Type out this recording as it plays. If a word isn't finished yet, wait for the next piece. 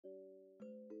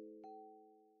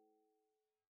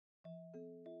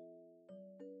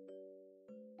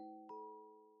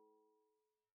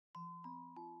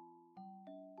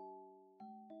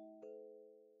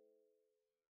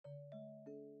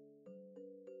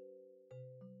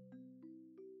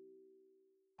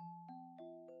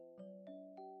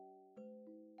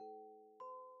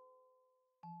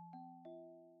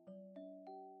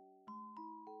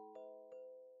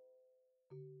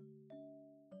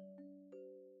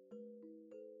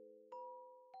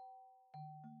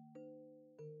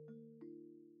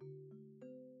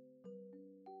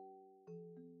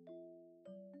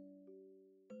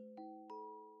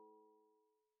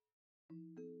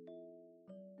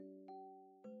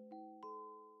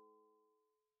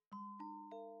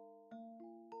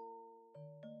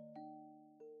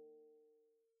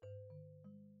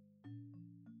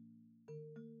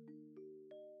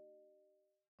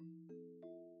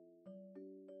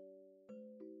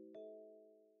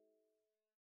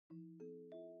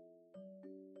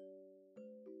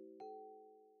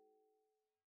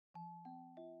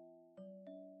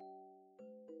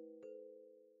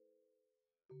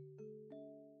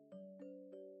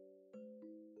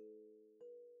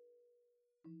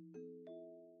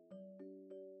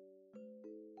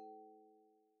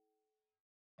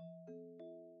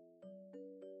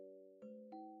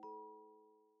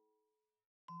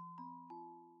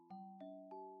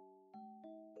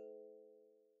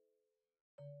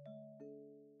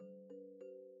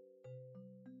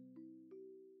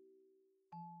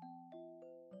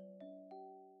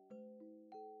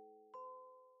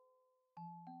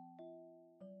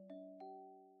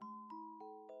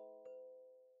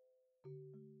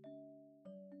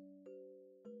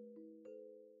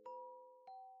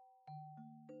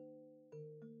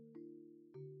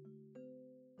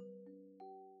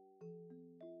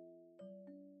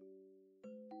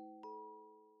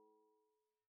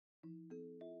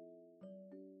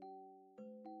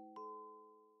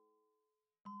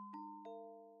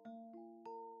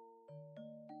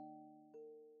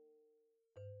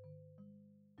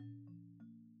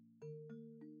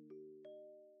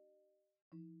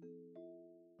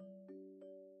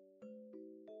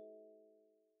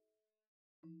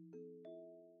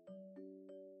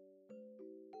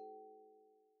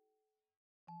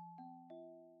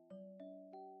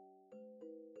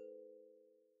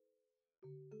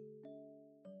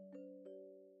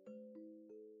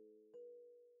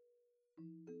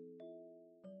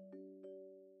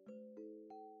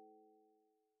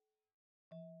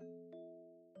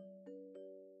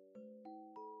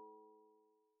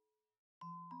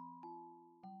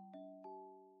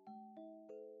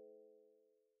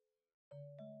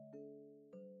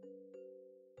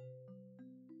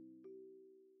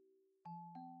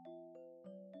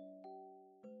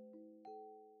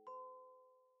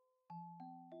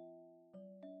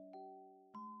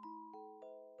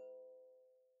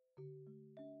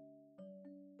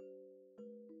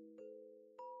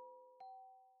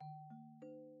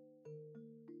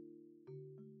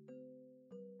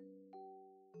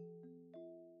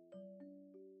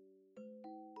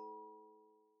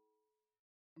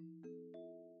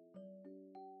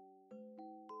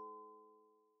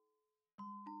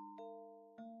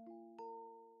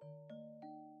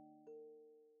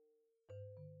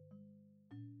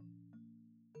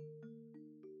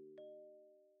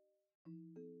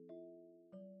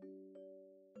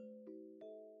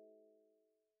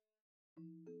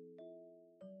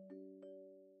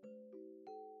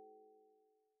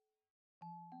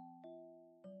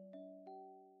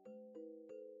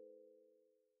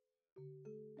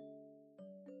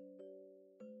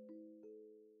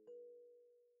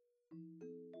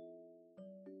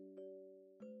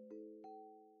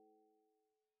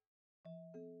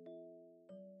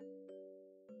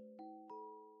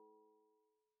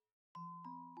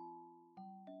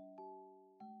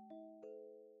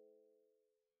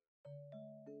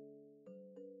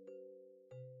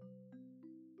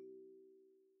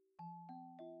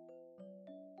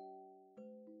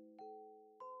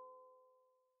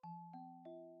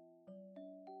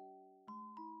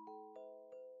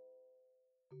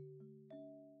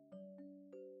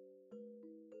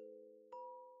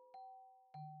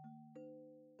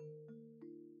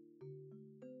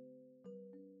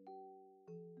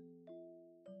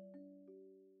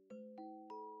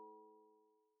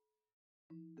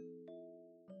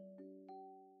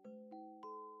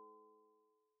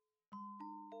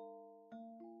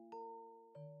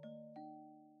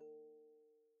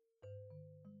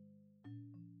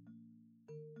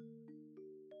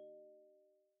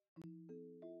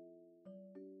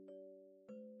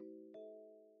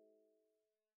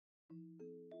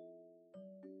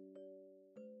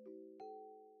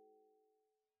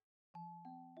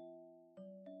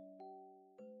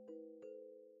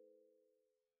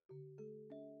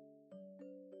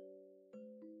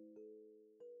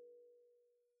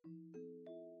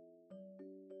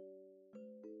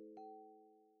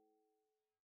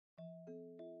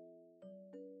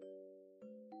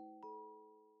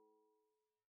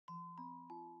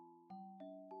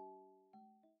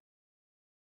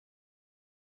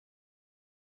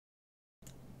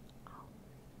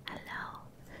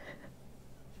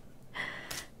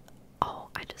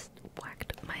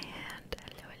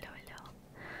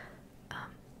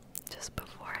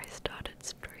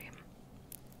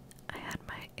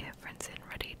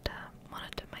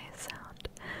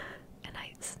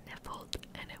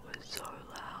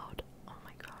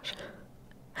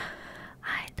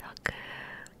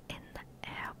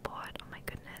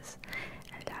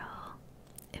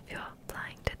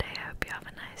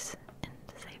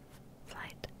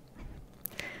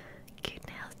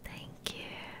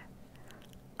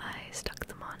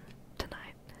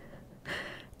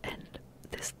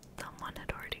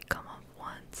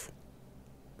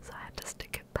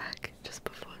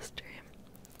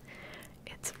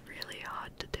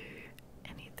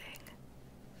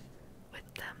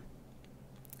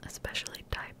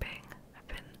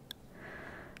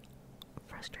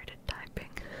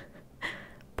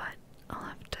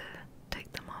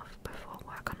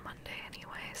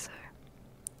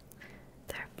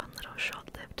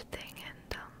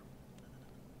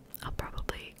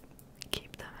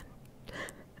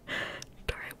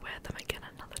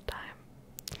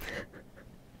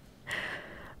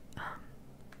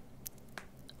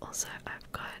also I've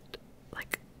got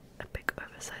like a big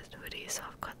oversized hoodie, so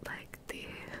I've got like the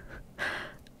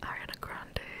Ariana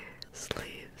Grande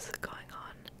sleeves going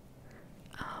on.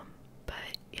 But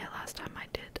yeah, last time I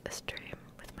did a stream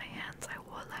with my hands, I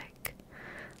wore like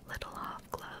little half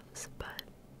gloves, but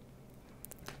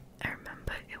I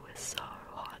remember it was so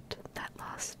hot. That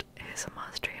last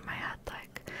ASMR stream I had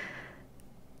like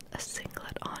a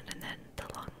singlet on and then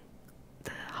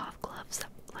the half gloves that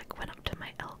like went up to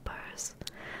my elbows,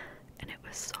 and it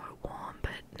was so warm.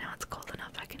 But now it's cold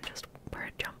enough I can just wear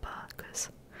a jumper, because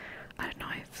I don't know,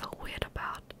 I feel weird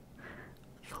about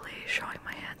fully showing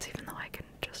my hands, even though I can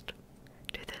just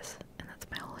do this and that's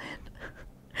my whole hand.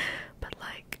 But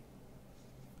like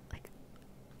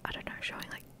I don't know, showing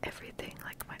like everything,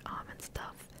 like my arm and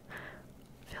stuff,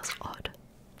 feels odd.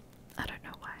 I don't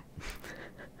know why.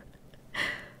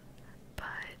 But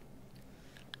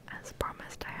as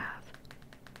promised, I have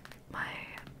my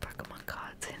Pokemon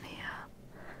cards in here.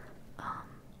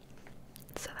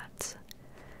 So that's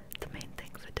the main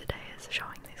thing for today, is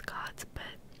showing these cards, but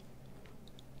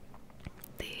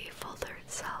the folder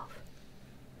itself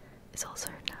is also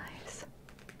nice.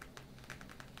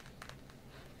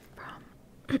 From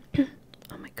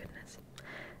oh my goodness,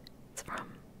 it's from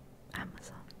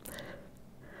Amazon.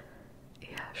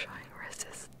 Yeah, showing wrist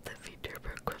is the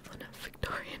VTuber equivalent of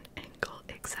Victorian angle,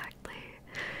 exactly.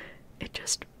 It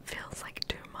just feels like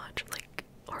too much, like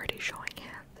already showing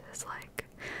hands is like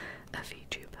a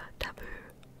VTuber taboo.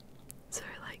 So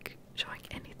like showing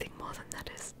anything more than that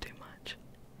is too much.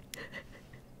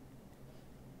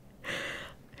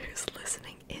 Who's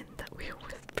listening in that we are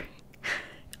whispering?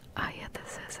 Ah yeah,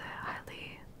 this is a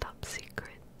highly top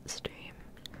secret stream,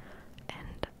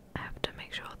 and I have to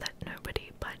make sure that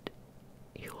nobody but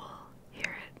you will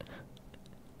hear it.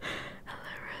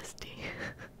 Hello, Rusty.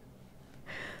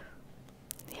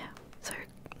 Yeah, so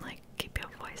like keep your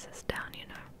voices down, you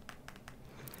know.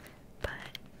 But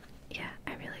yeah,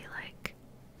 I really like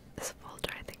this folder.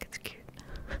 I think it's cute.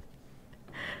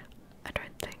 I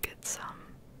don't think it's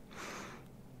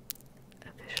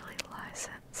officially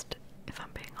licensed, if I'm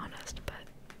being honest, but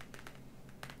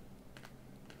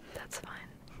that's fine.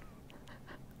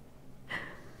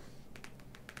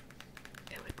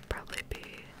 It would probably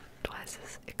be twice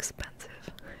as expensive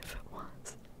if it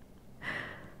was.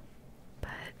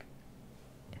 But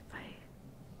if I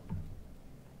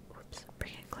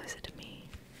bring it closer to me.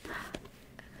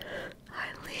 Hi,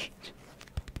 Leech.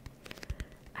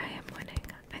 I am winning,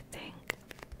 I think.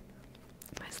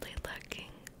 Mostly lurking.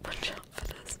 Watch out for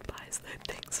the spies,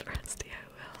 though. Thanks, Rusty, I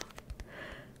will.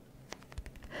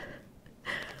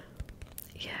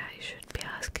 Yeah, you should be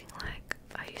asking, like,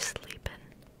 are you sleeping?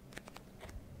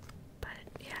 But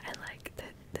yeah, I like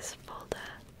that this folder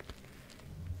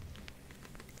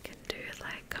can do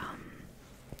like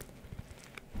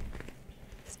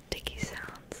sticky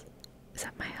sounds. Is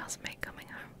that my housemate coming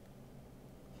home?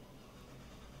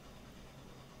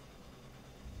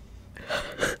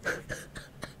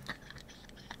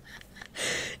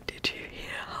 Did you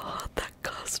hear how hard that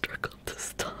car struggled to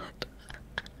start?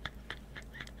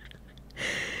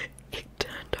 It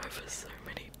turned over so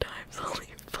many times, holy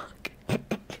fuck.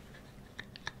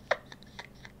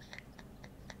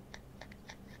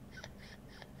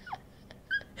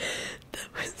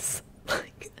 That was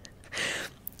like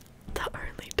the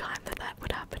only time that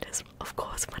would happen is, of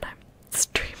course, when I'm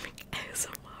streaming ASMR.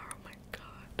 Oh my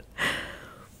god.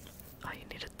 Oh, you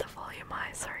needed the volume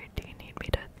high. Sorry, do you need me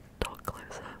to talk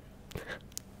closer?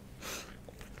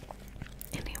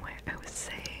 Anyway, I was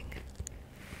saying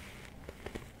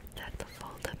that the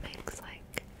folder makes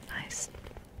like nice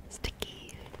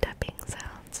sticky tapping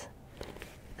sounds,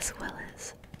 as well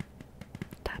as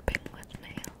tapping with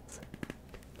nails.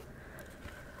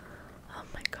 Oh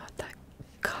my god, that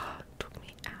car took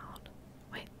me out.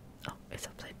 Wait, oh, it's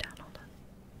upside down, hold on.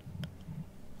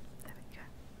 There we go.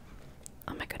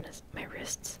 Oh my goodness, my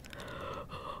wrists.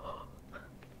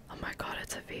 Oh my god,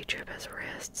 it's a VTuber's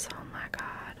wrists. Oh my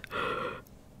god.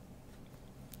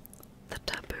 The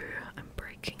taboo. I'm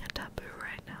breaking a taboo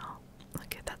right now.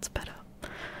 Okay, that's better.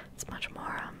 It's much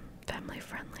more family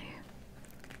friendly.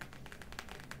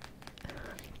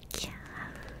 Yeah.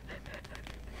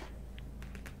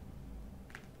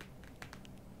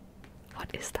 What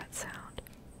is that sound?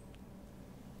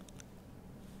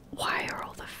 Why are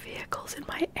all the vehicles in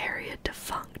my area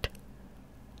defunct?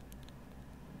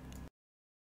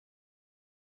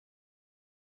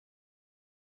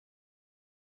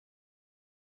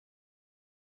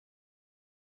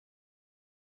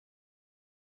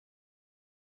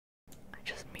 I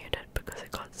just muted because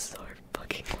it got so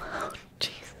fucking loud.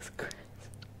 Jesus Christ.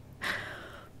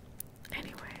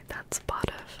 Anyway, that's part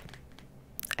of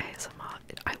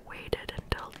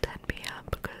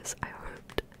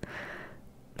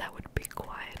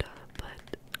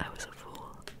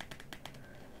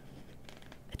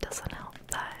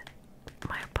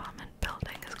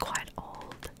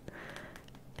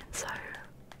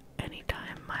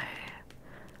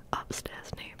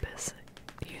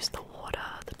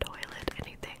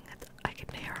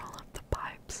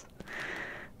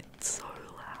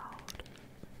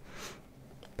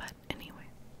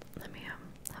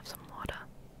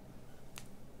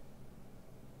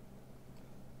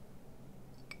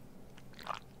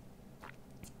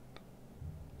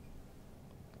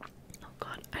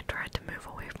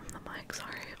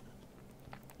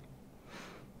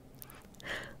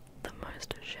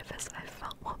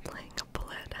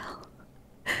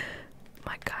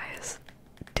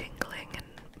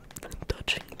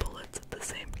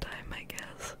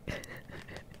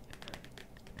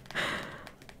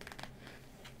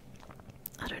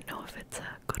don't know if it's a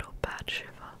good or bad shiver,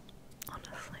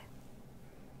 honestly.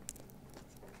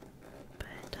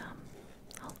 But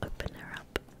I'll open her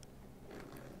up.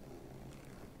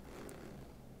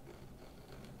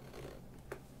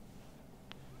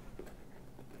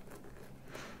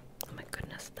 Oh my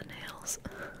goodness, the nails.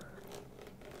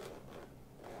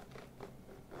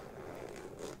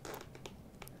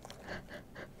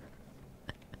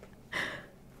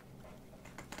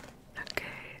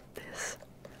 Okay,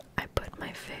 I put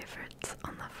my favorites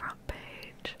on the front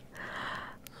page.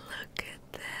 Look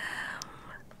at them.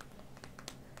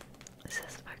 Is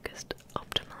this focused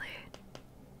optimally?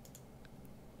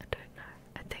 I don't know.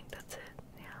 I think that's it,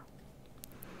 yeah.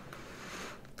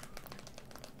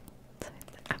 So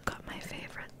I've got my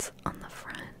favorites on the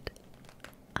front.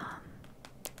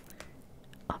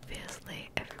 Obviously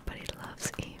everybody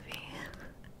loves Eevee.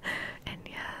 And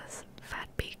yes, Fat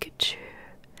Pikachu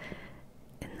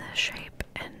in the shape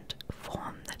and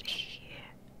form that he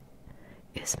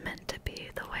is meant to be,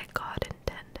 the way God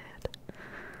intended.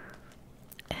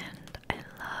 And I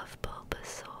love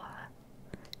Bulbasaur.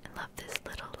 I love this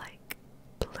little like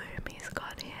bloom he's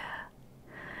got here.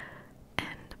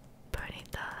 And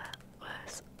Ponyta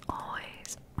was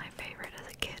always my favorite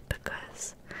as a kid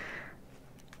because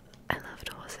I loved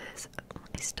horses.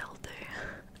 I still do.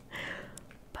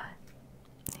 But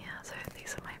yeah, so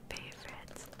these are my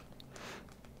favorites.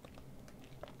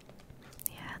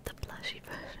 Yeah, the plushy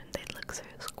version, they look so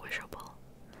squishable.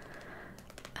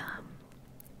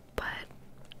 But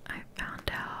I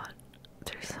found out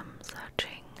through some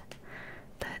searching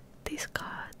that these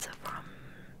cards are from,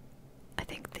 I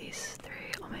think these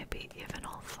three, or maybe even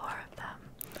all four of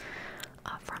them,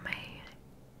 are from a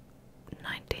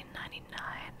 1999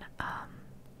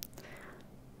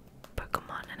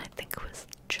 Pokemon, and I think it was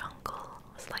Jungle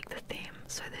was like the theme,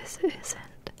 so this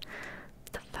isn't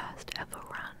the first ever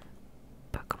run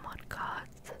Pokemon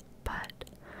cards, but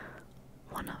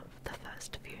one of the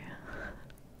first few.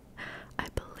 I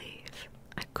believe.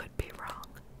 I could be wrong,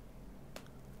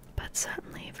 but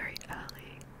certainly very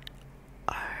early.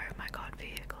 Oh my god,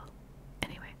 vehicle.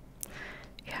 Anyway,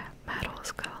 yeah, Mad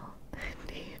Horse Girl,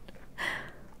 indeed.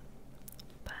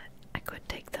 But I could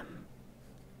take them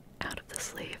out of the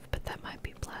sleeve, but that might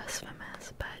be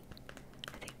blasphemous, but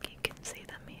I think you can see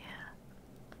them here.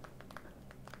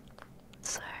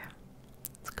 So,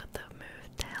 it's got the move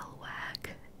tail wag,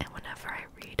 and whenever I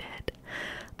read it,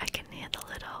 I can hear the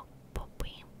little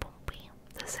boop-beep, boop-beep,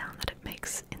 the sound that it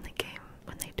makes in the game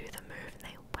when they do the move and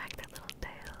they wag their little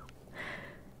tail.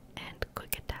 And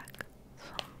quick attack,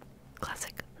 some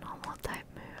classic normal type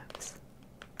moves.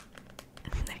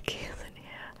 And the keys in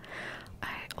here.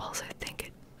 I also think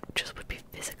it just would be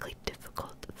physically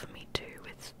difficult for me to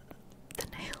with the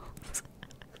nails.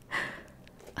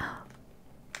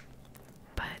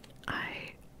 But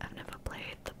I have never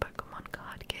played the Pokemon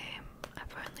card game.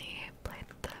 I've only played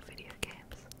the video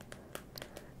games,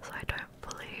 so I don't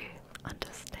fully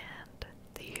understand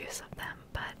the use of them.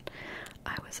 But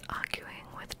I was arguing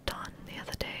with Don the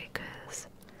other day because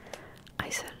I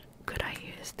said, could I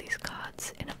use these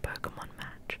cards in a Pokemon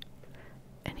match?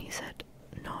 And he said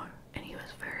no, and he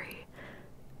was very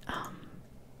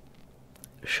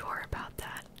sure about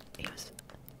that. He was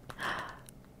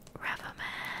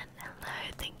Ravaman,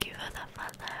 hello, thank you for the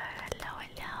follow. Hello,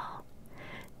 hello.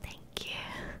 Thank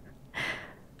you.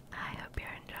 I hope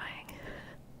you're enjoying.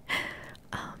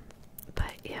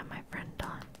 But yeah, my friend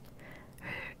Don,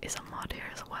 who is a mod here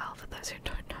as well, for those who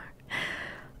don't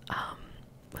know,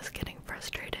 was getting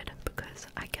frustrated because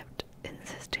I kept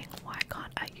insisting, why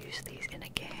can't I use these in a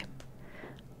game?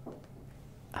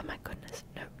 Oh my goodness,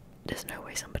 no, there's no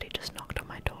way somebody just knocked on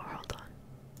my door, hold on.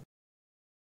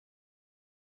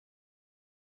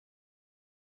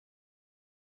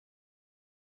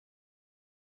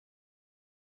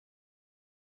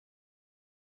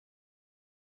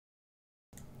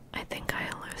 I think I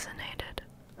hallucinated.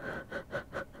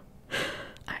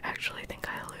 I actually think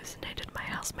I hallucinated my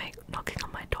housemate knocking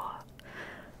on my door.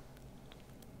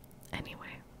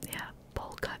 Anyway, yeah,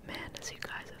 Bowl Cut Man, as you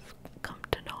guys have come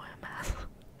to know him as.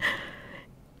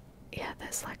 Yeah,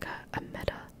 there's like a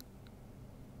meta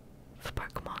for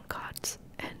Pokemon cards,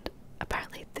 and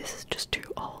apparently this is just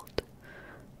too old.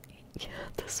 Yeah,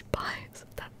 the spies,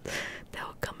 they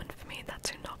were coming for me, that's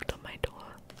who knocked on my door.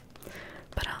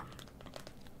 But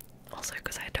also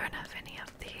because I don't have any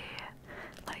of the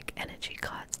like energy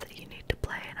cards that you need to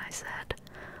play, and I said,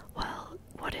 well,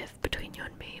 what if between you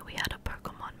and me we had a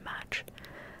Pokemon match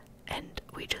and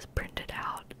we just printed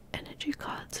out energy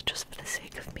cards just for the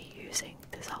sake of me using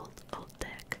this old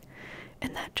deck,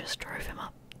 and that just drove him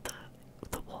up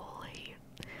the wall.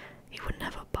 He wouldn't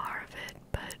have a bar of it,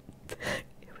 but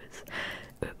it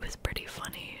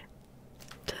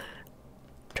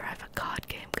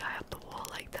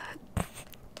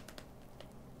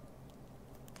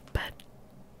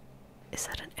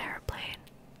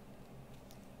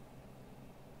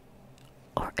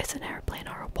or it's an airplane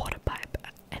or a water pipe.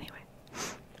 Anyway.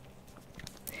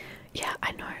 Yeah,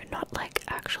 I know, not like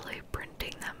actually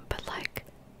printing them, but like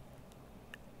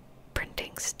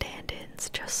printing stand-ins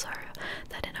just so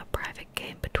that in a private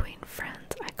game between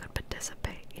friends I could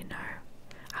participate, you know.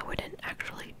 I wouldn't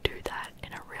actually do that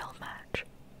in a real match.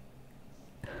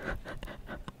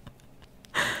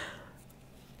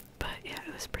 But yeah,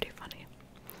 it was pretty funny.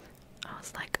 I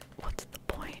was like, what's the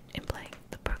point in playing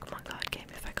the Pokemon card game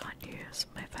if I can't use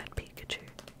my fat Pikachu?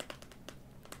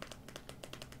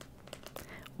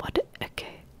 What?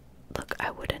 Okay, look,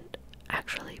 I wouldn't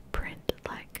actually print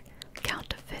like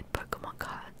counterfeit Pokemon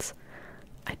cards.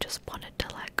 I just wanted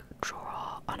to like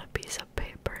draw on a piece of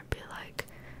paper and be like,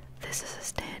 this is a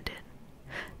stand-in.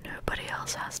 Nobody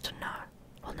else has to know.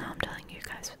 Well, now I'm telling you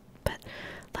guys, but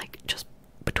like just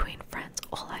between friends,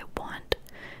 all I want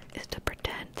is to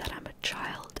pretend that I'm a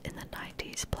child in the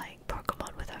 90s playing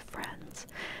Pokemon with her friends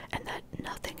and that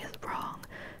nothing is wrong.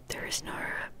 There is no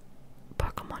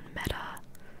Pokemon meta.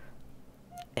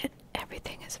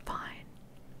 Everything is fine.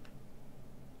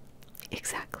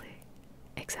 Exactly.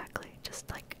 Exactly. Just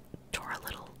like draw a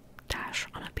little dash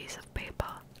on a piece of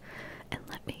paper and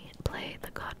let me play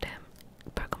the goddamn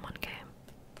Pokemon game.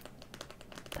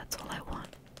 That's all I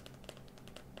want.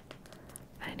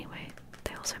 But anyway,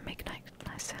 they also make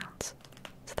nice sounds,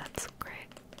 so that's great.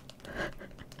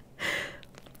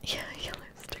 Yeah, yellow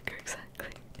sticker, exactly.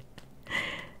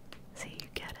 See, you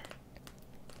get it.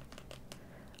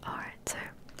 Alright, so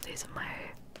these are my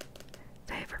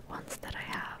favorite ones that I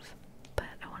have, but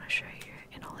I want to show you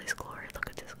in all his glory. Look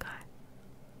at this guy.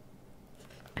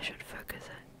 I should focus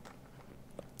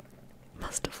it.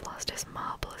 Must have lost his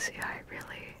marbles. Yeah, I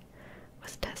really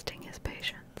was testing his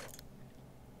patience.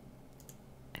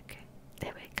 Okay,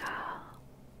 there we go.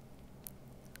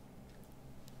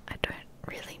 I don't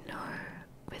really know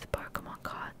with Pokemon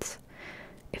cards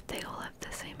if they all have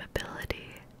the same ability,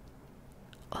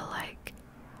 or like,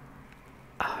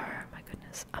 oh my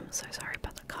goodness, I'm so sorry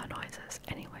about the car noises.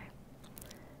 Anyway,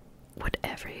 would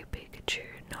every Pikachu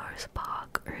know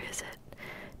Spark, or is it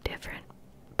different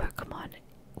Pokemon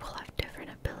will have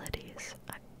different abilities?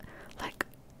 Like,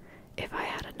 if I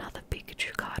had another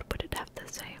Pikachu card, would it have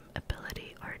the same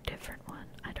ability or a different one?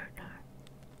 I don't know.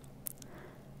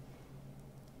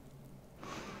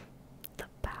 The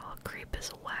power creep is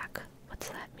whack. What's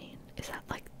that mean? Is that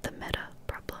like the meta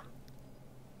problem?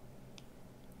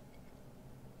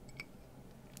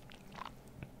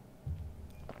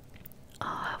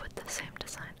 Oh, with the same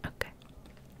design. Okay.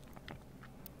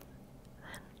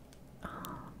 Then,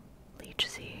 Leech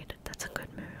Seed. That's a good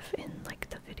move in like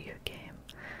the video game.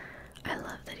 I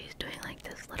love that he's doing like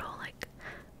this little like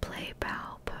play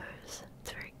bow pose.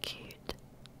 It's very cute.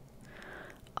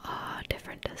 Ah,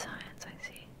 different designs. I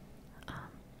see.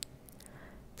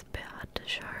 It's a bit hard to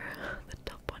show the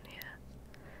top one here.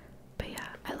 But yeah,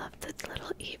 I love that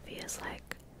little Eevee is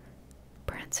like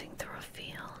prancing through a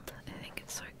field. I think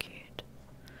it's so cute.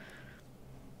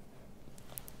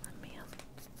 Let me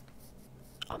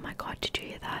oh my god, did you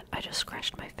hear that? I just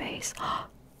scratched my face.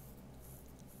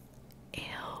 Ew,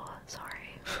 sorry.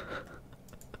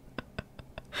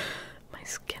 My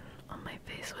skin on my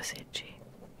face was itchy.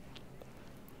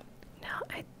 Now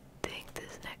I think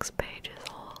this next page is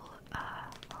all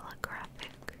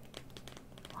holographic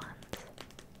ones.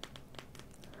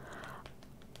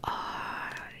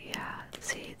 Yeah,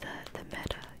 see the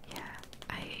meta, yeah.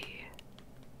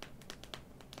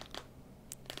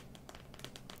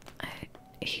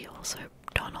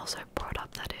 Don also brought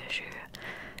up that issue,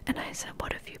 and I said,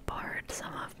 what if you borrowed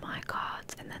some of my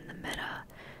cards and then the meta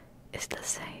is the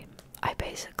same? I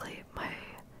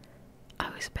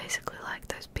was basically like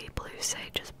those people who say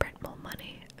just print more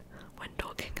money when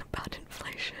talking about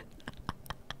inflation.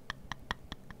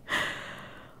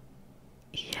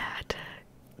 Yeah, to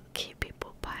keep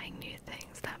people buying new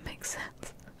things, that makes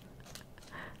sense.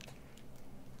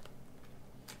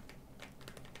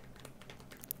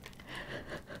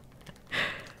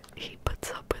 He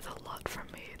puts up with a lot from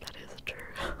me, that is true.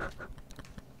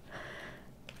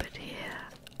 But yeah,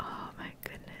 oh my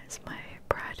goodness, my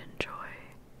pride and joy.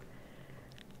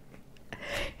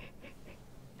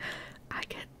 I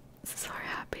get so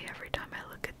happy every time I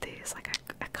look at these, like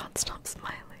I can't stop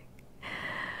smiling.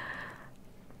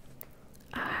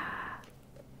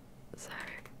 So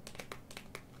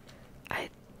I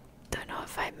don't know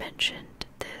if I mentioned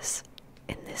this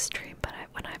in this stream, but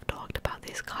when I've talked about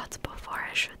these cards before,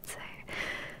 I should say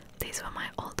these were my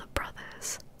older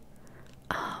brothers,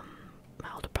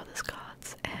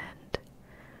 cards, and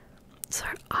so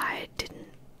I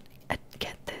didn't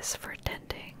get this for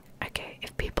attending. Okay,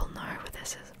 if people know where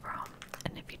this is from,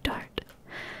 and if you don't,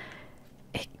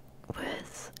 it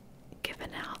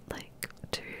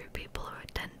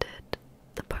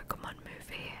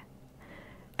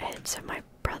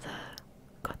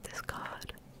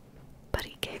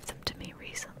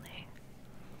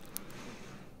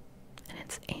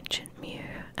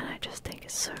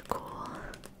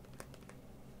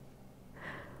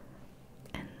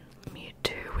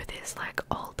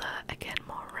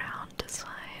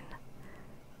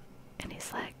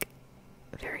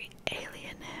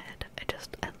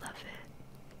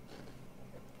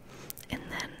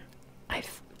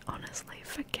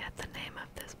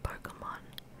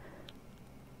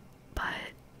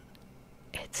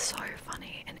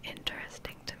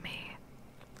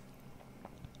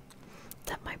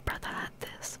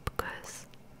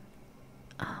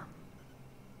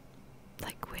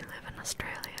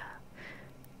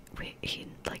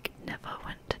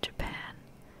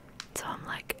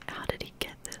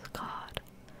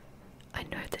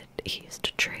he used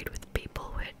to trade with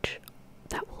people, which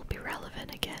that will be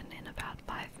relevant again in about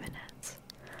 5 minutes.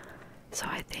 So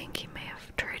I think he may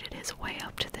have traded his way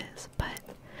up to this, but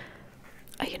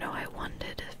you know, I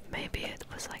wondered if maybe it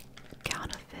was like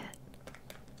counterfeit,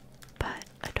 but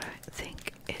I don't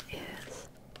think it is.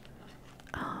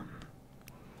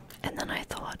 And then I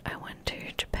thought I went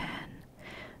to Japan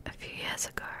a few years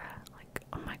ago, like,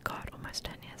 oh my god, almost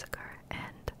 10 years ago,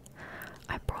 and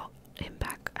I brought him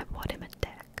back. I bought him a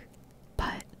deck,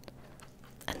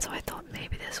 and so I thought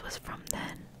maybe this was from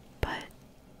then, but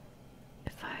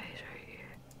if I show you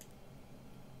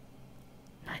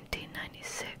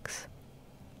 1996,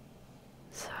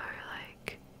 so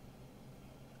like,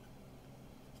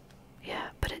 yeah,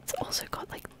 but it's also got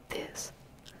like this.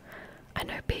 I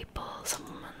know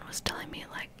someone was telling me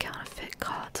like counterfeit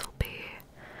cards will be,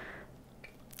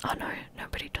 oh no,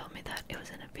 nobody told me that, it was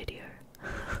in a video.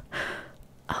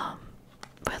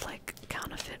 Where like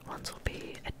counterfeit ones will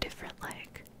be a different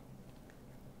like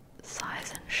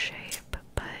size and shape,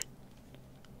 but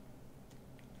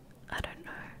I don't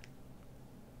know.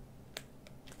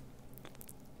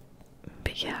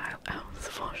 But yeah, I was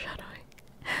foreshadowing.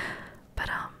 But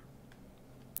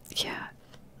yeah,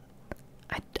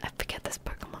 I forget this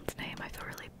Pokemon's name. I feel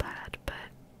really bad, but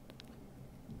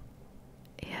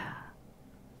yeah,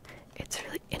 it's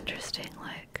really interesting.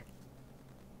 Like,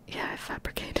 yeah, I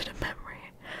fabricated a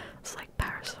memory. It's like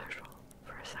parasocial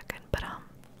for a second, but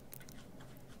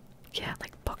yeah,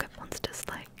 like Pocket Monsters.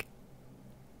 Like,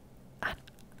 I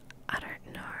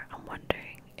don't know. I'm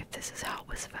wondering if this is how it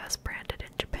was first branded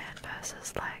in Japan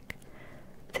versus like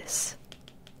this,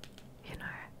 you know,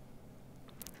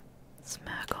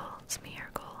 Smeargle.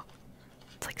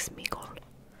 It's like Smeagol.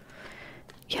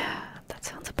 Yeah, that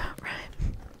sounds about right,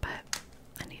 but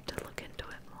I need to look into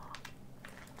it more.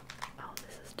 Oh,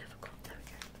 this is difficult. There we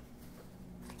go.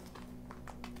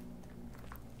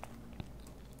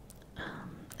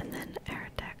 And then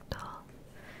Aerodactyl,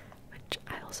 which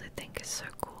I also think is so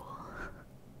cool.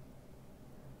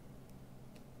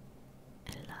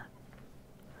 I love.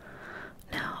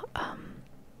 Now,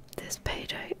 this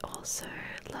page I also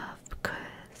love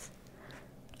because,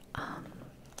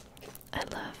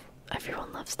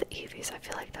 everyone loves the Eevees. I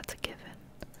feel like that's a given,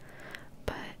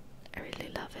 but I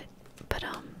really love it. But,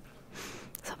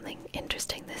 something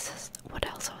interesting, this is what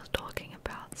else I was talking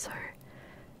about. So,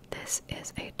 this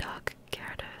is a Dark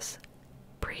Gyarados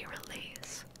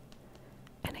pre-release.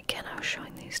 And again, I was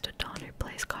showing these to Don, who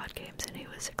plays card games, and he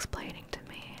was explaining to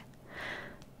me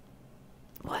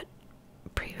what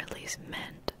pre-release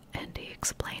meant, and he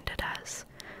explained it as,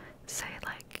 say,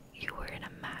 like, you were in a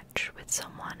match with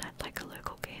someone at, like, a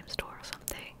local game store or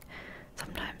something.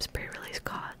 Sometimes pre-release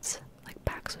cards, like,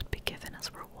 packs would be given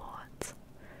as rewards,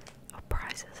 or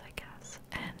prizes, I guess,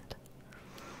 and,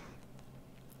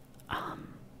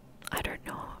 I don't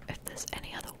know if there's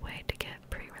any other way to get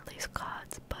pre-release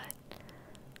cards, but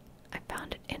I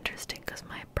found it interesting because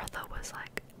my brother was,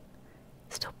 like,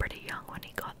 still pretty young when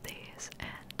he got these,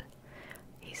 and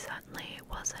he certainly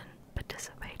wasn't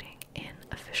participating in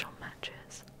official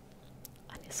matches.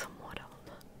 I need some water.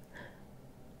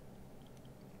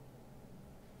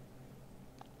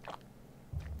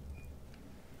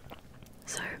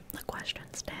 So the question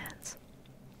stands,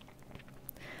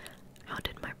 how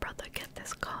did my brother get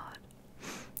this card?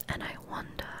 And I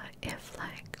wonder if,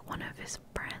 like, one of his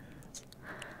friends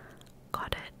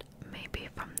got it maybe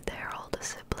from their older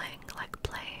sibling, like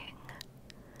playing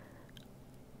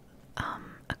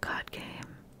a card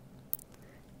game,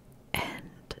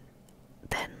 and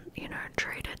then, you know,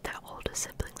 traded their older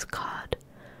sibling's card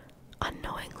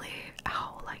unknowingly,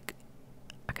 how, like,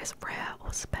 I guess rare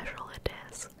or special it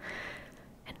is,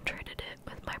 and traded it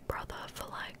with my brother for,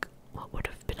 like, what would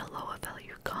have been a lower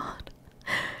value card,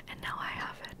 and now I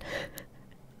have it.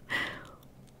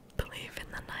 Believe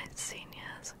in the 9th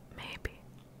seniors, maybe.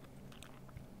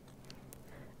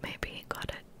 Maybe he got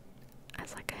it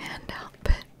as like a handout,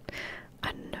 but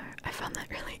I don't know, I found that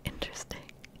really interesting.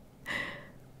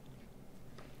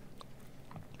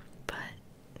 But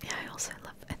yeah, I also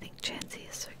love, I think Chansey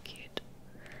is so cute.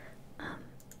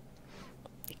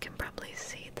 You can probably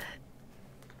see that,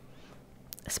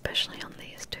 especially on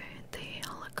these two, the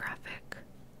holographic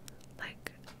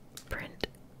like print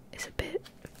is a bit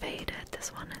faded.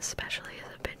 This one especially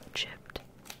is a bit chipped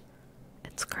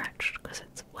and scratched because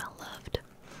it's well loved,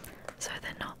 so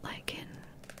they're not like in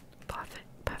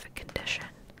perfect condition,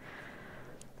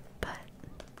 but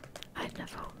I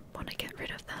never want to get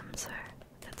rid of them, so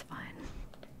that's fine.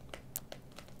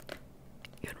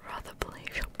 You'd rather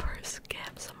believe your bro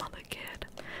scammed some other kid.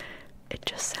 It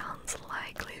just sounds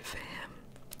likely for him.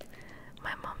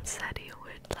 My mom said he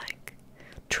would like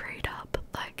trade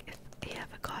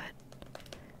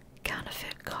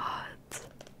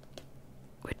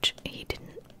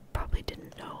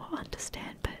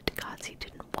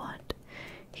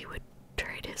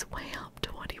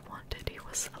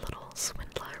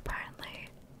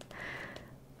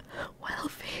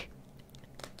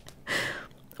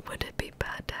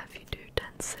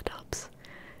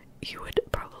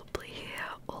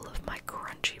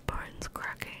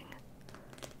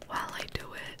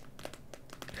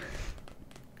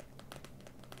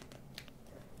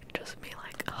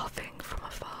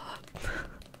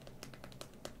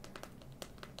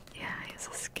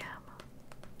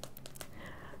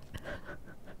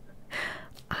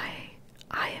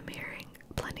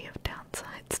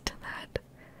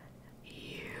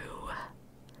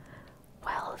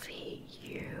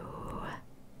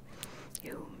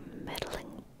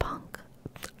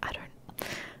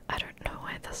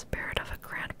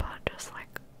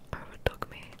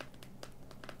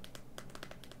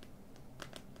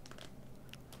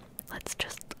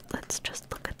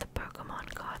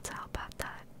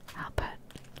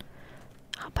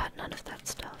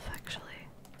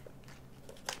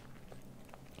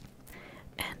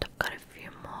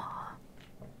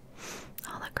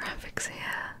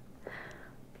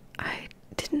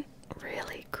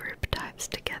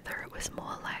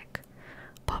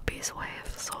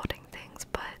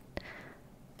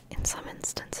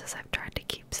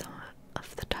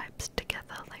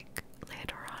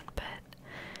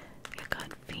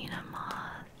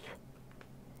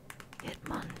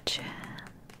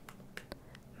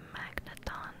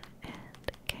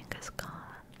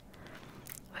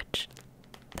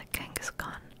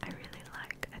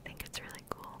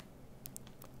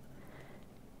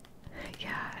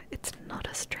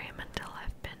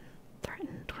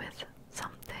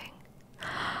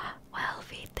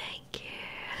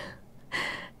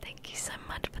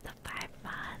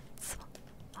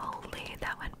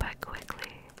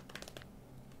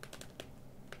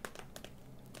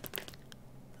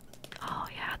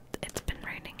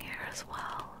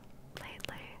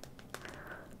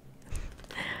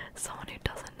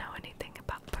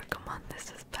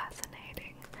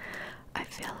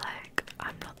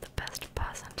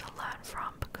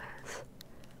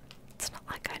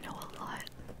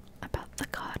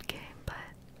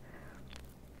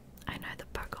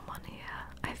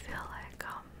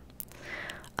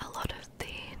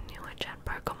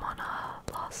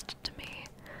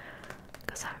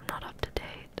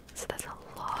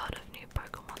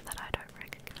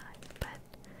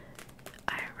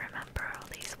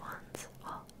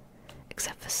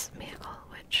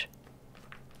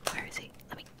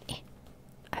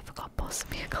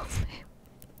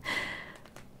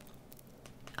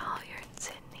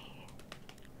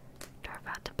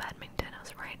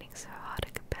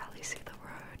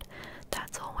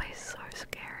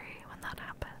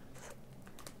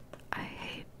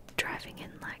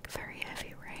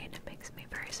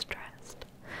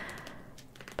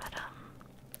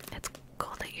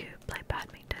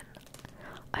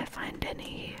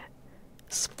any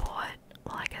sport,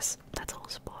 well, I guess that's all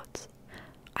sports,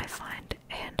 I find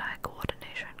hand-eye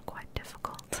coordination quite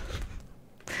difficult.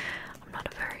 I'm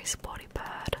not a very sporty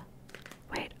bird.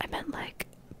 Wait, I meant like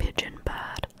pigeon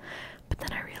bird, but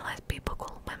then I realized people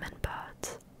call women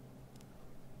birds.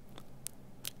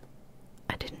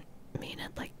 I didn't mean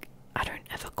it like, I don't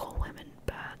ever call women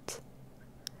birds.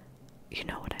 You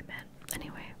know what I meant.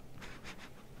 Anyway.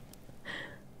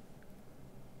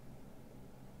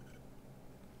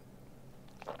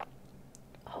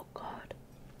 Oh god.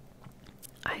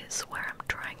 I swear I'm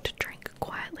trying to drink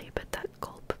quietly, but that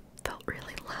gulp felt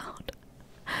really loud.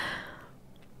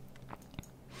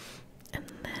 And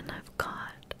then I've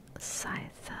got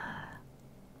Scyther.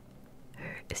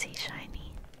 Is he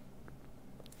shiny?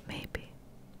 Maybe.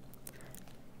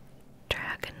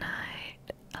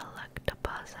 Dragonite,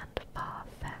 Electabuzz, and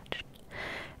Farfetch'd.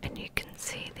 And you can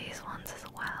see these ones as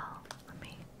well. Let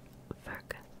me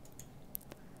focus.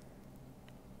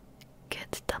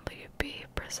 Kids WB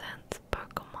presents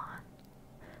Pokemon,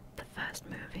 the first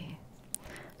movie.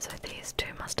 So these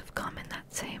two must have come in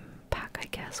that same pack, I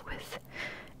guess, with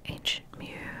Ancient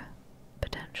Mew,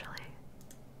 potentially.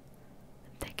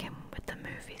 They came with the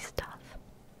movie stuff.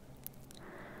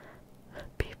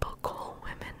 People call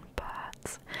women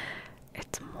birds.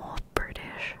 It's more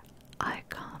British.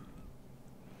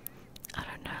 I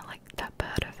don't know, like that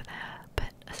bird over there,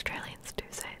 but Australians do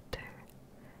say it too.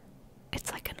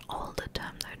 It's like an older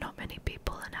term though, not many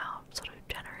people in our sort of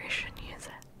generation use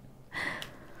it.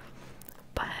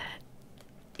 But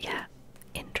yeah,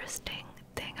 interesting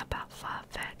thing about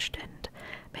Farfetch'd, and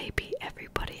maybe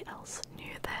everybody else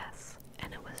knew this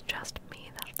and it was just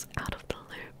me that's out of the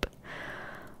loop.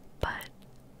 But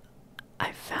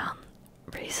I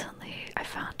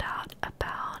found out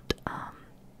about,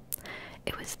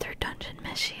 it was through Dungeon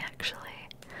Meshi actually,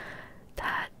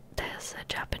 that there's a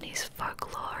Japanese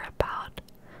folklore about,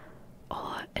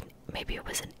 or maybe it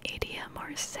was an idiom or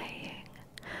a saying,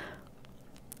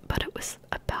 but it was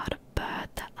about a bird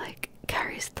that like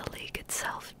carries the league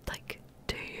itself, like,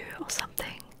 to you or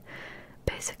something,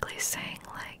 basically saying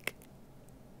like,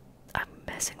 I'm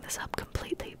messing this up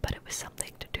completely, but it was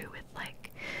something to do with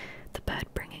like the bird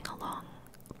bringing along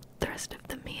the rest of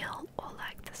the meal or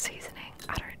like the seasoning.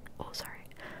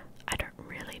 I don't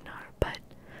really know, but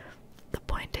the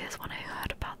point is, when I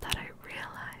heard about that, I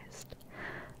realized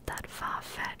that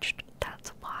Farfetch'd, that's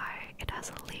why it has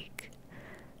a leak.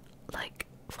 Like,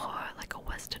 for like a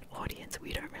Western audience,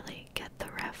 we don't really get the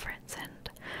reference, and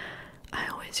I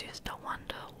always used to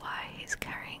wonder why he's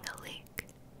carrying a leak.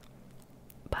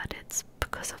 But it's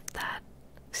because of that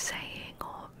saying,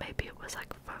 or maybe it was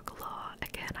like folklore.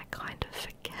 Again, I kind of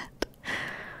forget.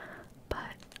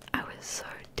 But I was so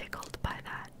tickled by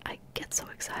that. I get so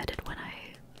excited when I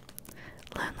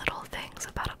learn little things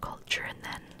about a culture and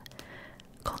then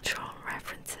cultural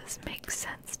references make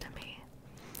sense to me.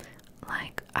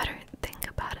 Like, I don't think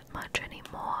about it much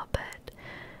anymore, but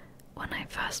when I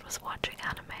first was watching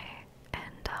anime,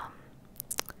 and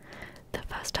the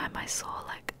first time I saw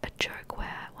like a joke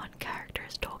where one character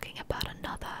is talking about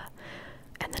another,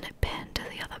 and then it panned to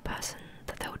the other person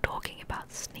that they were talking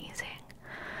about sneezing,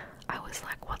 I was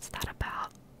like, what's that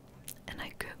about? And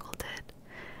I googled it,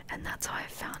 and that's how I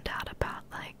found out about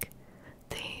like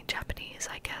the Japanese,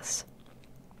 I guess,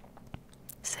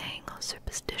 saying or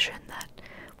superstition that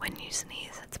when you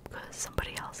sneeze it's because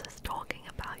somebody else is talking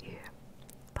about you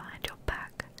behind your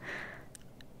back.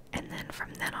 And then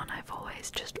from then on I've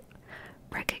always just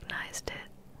recognized it,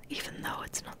 even though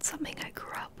it's not something I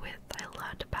grew up with. I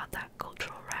learned about that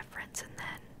cultural reference, and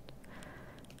then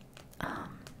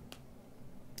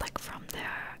like from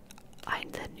there I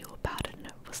then knew about it, and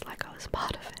it was like I was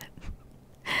part of it.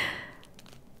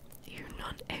 You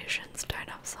non-Asians don't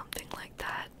have something like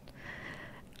that.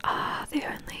 The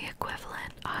only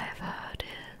equivalent I've heard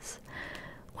is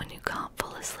when you can't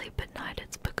fall asleep at night,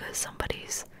 it's because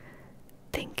somebody's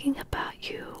thinking about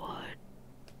you or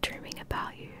dreaming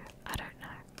about you. I don't know.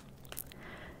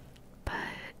 But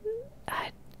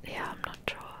I'm not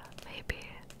sure, maybe,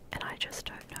 and I just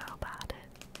don't know about it.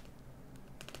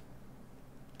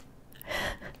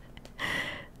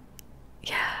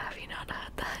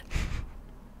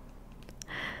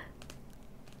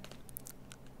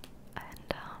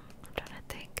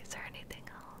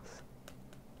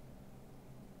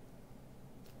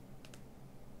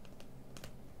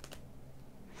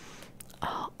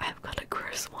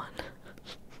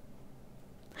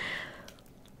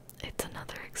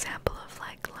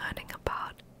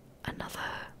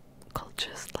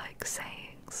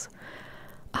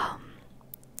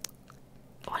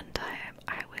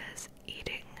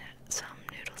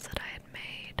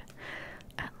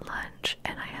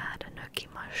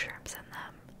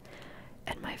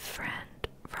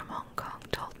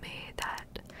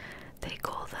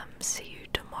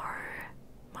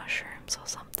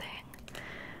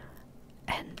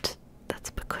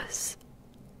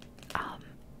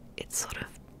 it's sort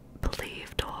of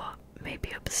believed or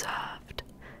maybe observed.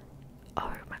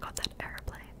 Oh my god, that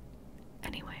airplane.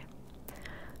 Anyway,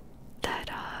 that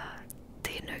the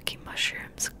enoki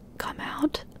mushrooms come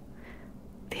out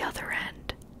the other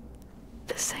end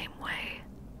the same way,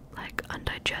 like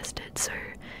undigested, so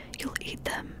you'll eat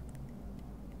them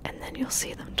and then you'll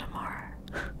see them tomorrow.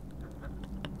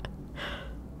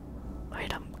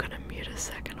 Wait, I'm gonna mute a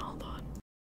second, hold on.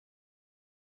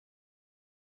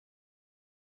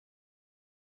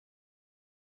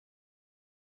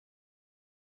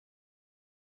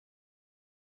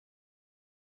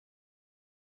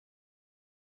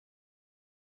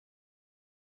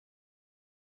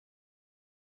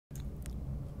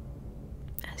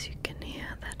 As you can hear,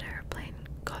 that airplane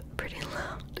got pretty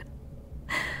loud.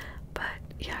 But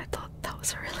yeah, I thought that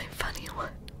was a really funny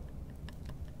one.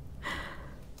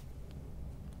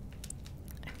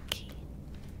 Okay.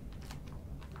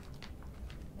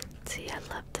 See, I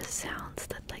love the sounds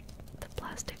that like the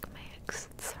plastic makes.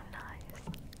 It's so nice.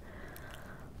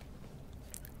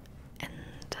 And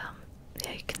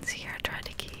yeah, you can see here I tried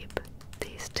to keep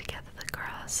these together, the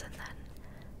grass, and then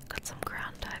got some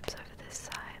ground types over this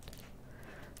side.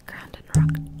 Ground and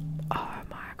rock. Oh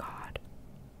my god.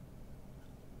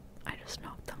 I just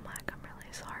knocked the mic, I'm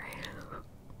really sorry.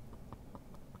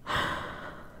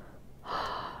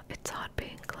 It's hard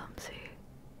being clumsy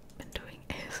and doing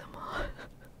ASMR.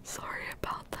 Sorry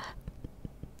about that.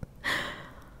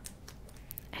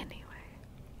 Anyway,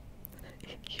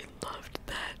 you loved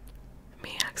that.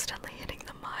 Me accidentally hitting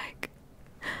the mic.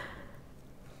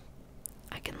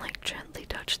 I can like gently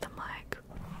touch the mic.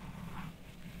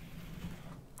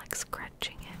 Like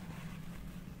scratching it.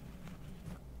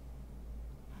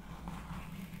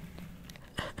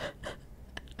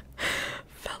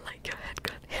 Felt like your head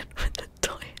got hit with a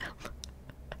toy hammer.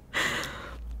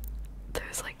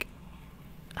 There's like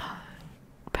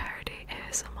parody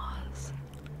ASMRs.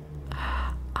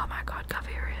 Oh my god,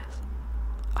 cover your ears.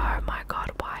 Oh my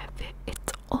god, why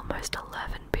it's almost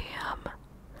 11 PM.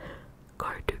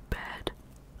 Go to bed.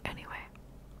 Anyway.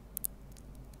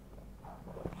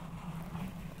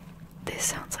 This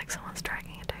sounds like someone's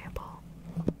dragging a table.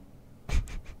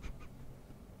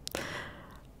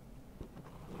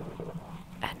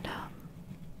 And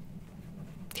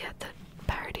yeah, the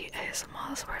parody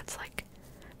ASMRs where it's like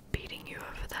beating you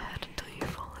over the head until you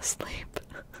fall asleep.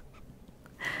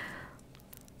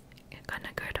 You're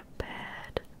gonna go to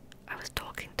bed. I was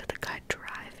talking to the guy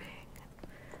driving.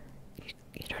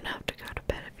 You don't have to go to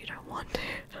bed if you don't want to.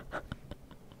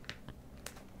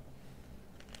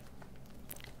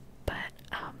 But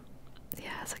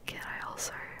yeah, as a kid I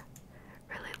also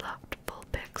really loved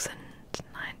Vulpix and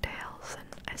Ninetales, and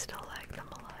I still like them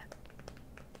a lot.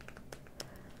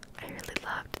 I really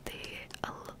loved the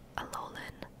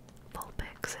Alolan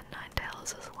Vulpix and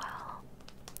Ninetales as well.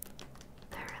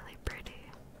 They're really pretty.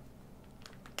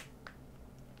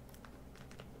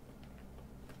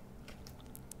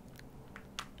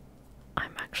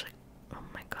 I'm actually, oh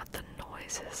my god, the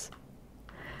noises.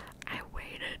 I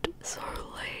waited so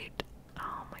late.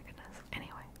 Oh my goodness.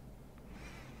 Anyway.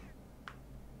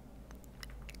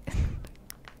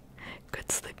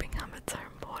 Good sleeping habits are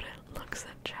important, looks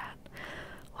in chat.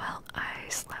 Well, I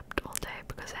slept all day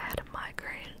because I had a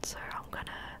migraine, so I'm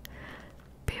gonna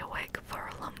be awake for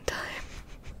a long time.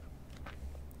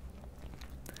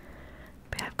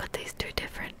 But yeah, I've got these two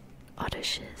different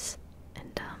Oddishes,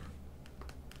 and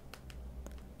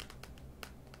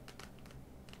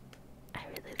I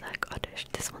really like Oddish.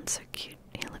 This one's so cute.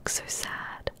 He looks so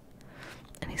sad.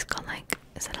 And he's got like,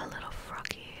 is it a little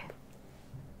froggy?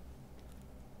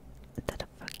 Is that a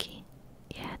froggy?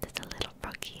 Yeah, that's a little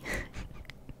froggy.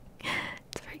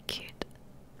 It's very cute.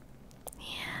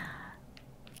 Yeah.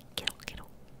 Get.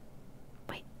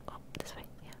 Wait, oh, this way,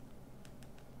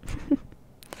 yeah.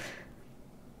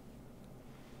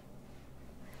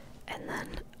 And then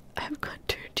I've got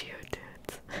two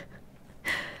Geodudes.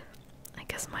 I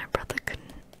guess my brother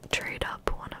couldn't trade up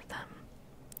one of them.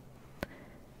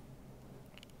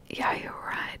 Yeah, you're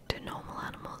right. Do normal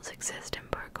animals exist in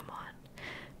Pokemon?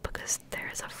 Because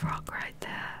there's a frog right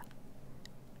there.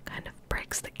 Kind of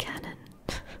breaks the canon.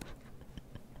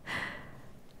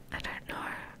 I don't know,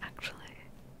 actually.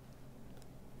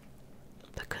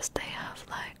 Because they have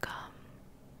like,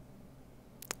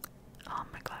 oh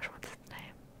my gosh, what's his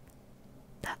name?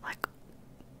 That like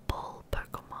bull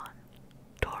Pokemon.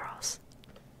 Tauros.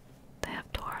 They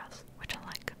have Tauros, which are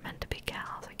like meant to be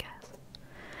cows, I guess.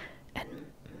 And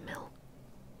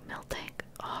Miltank.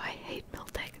 Oh, I hate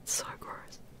Miltank, it's so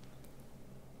gross.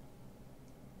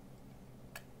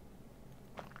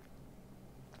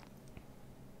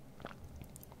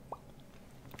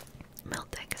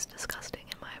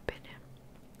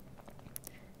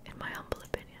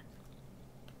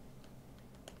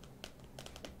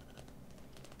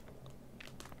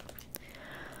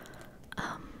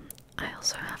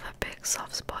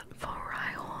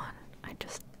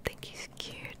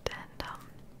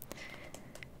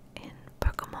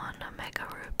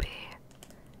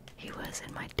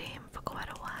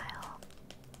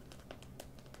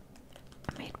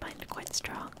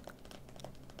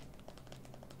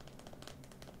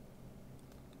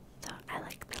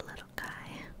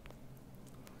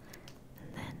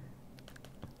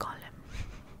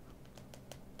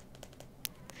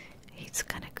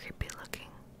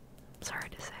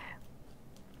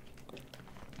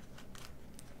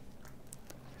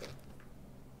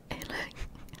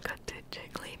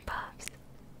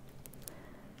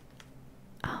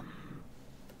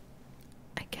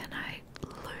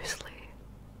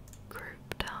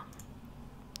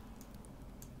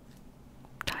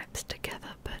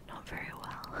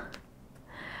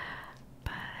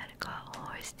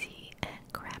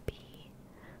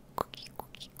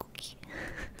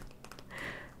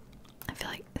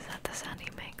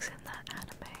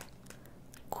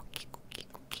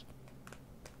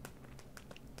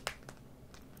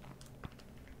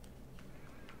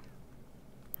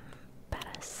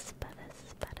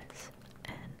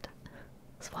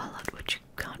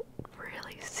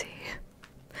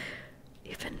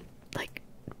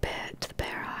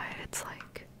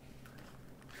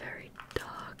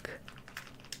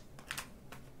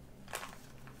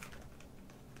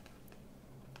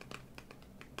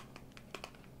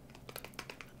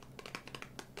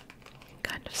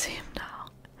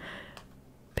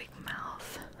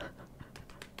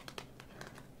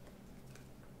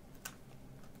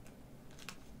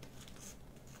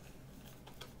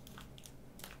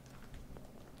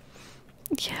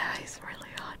 Yeah, he's really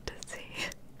hard to see.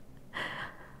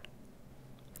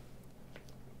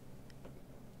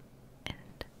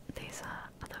 And these are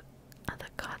other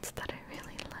cards that I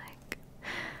really like.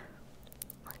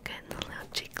 Look at the little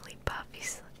Jigglypuff,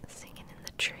 he's singing in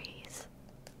the trees.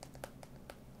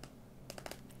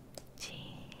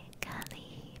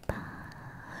 Jigglypuff,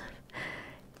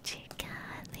 Jigglypuff.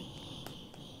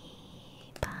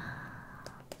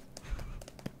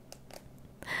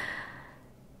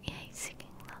 Yeah, he's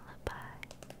singing lullaby.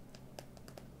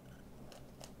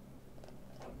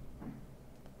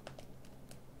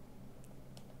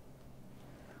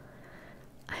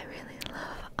 I really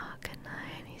love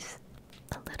Arcanine. He's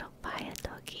a little fire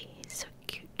doggy. He's so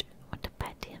cute. Want to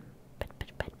pet him. Pet,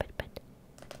 pet, pet, pet, pet.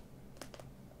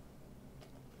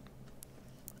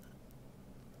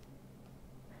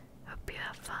 Hope you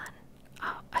have fun.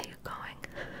 Oh, are you going?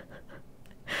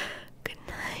 Good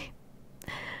night.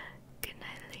 Good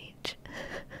night, Leech.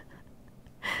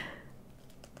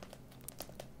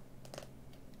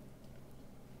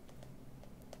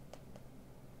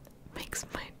 Makes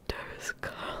my toes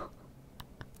curl.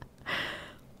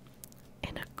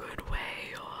 In a good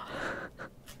way, or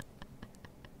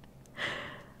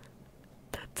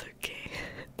that's okay.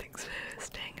 Thanks for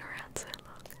staying around so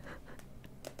long.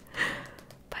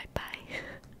 Bye bye.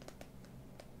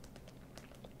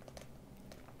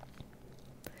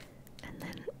 And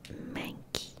then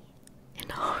Mankey in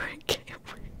Hurricane.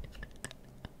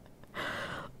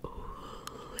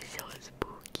 Ooh, so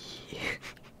spooky.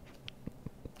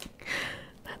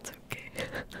 That's okay.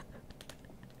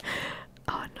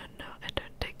 Oh no, I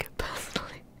don't take it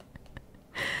personally.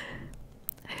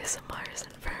 ASMR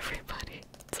isn't for everybody.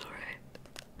 It's alright.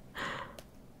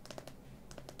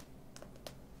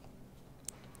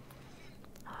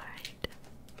 Alright.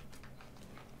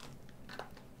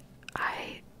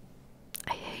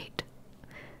 I hate.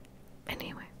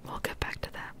 Anyway, we'll get back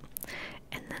to that.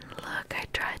 And then look, I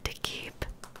tried to keep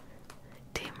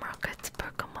Team Rocket's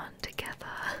Pokemon together.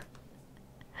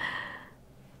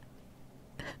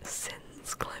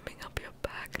 Sins climbing up your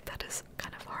back, that is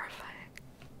kind of horrifying.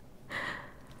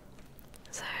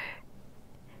 So,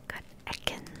 got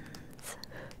Ekans.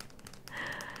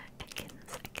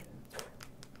 Ekans.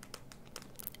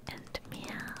 And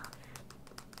Meow.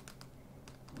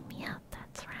 Meow,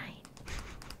 that's right.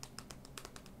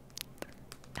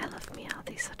 I love Meow,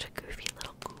 he's such a goofy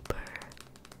little goober.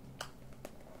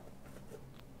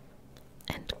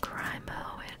 And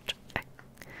Grimer, which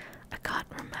I can't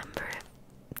remember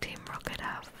if Team Rocket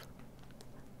have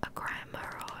a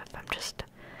Grimer or if I'm just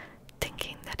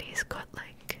thinking that he's got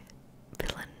like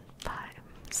villain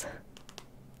vibes.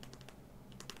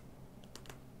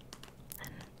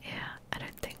 And yeah, I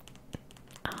don't think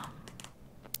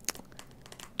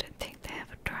they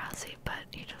have a Drowsy, but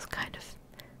he just kind of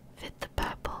fit the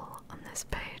purple on this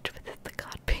page with the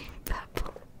card being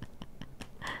purple.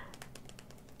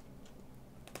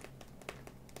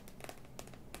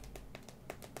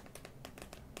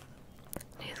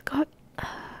 He's got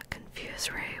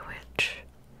Confuse Ray, which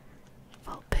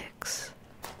Vulpix.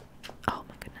 Oh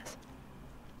my goodness.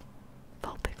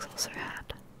 Vulpix also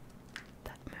had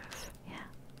that move, yeah.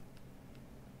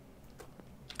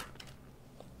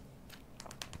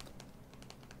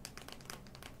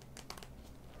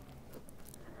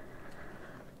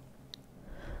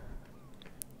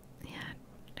 Yeah,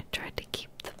 I tried to keep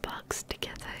the bugs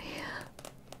together here.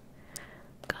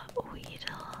 Got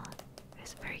Weedle,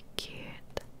 who's very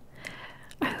cute.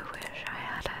 I wish I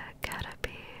had a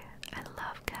Caterpie. I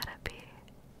love Caterpie.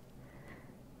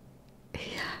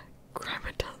 Yeah,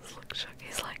 Grimer does look shaggy.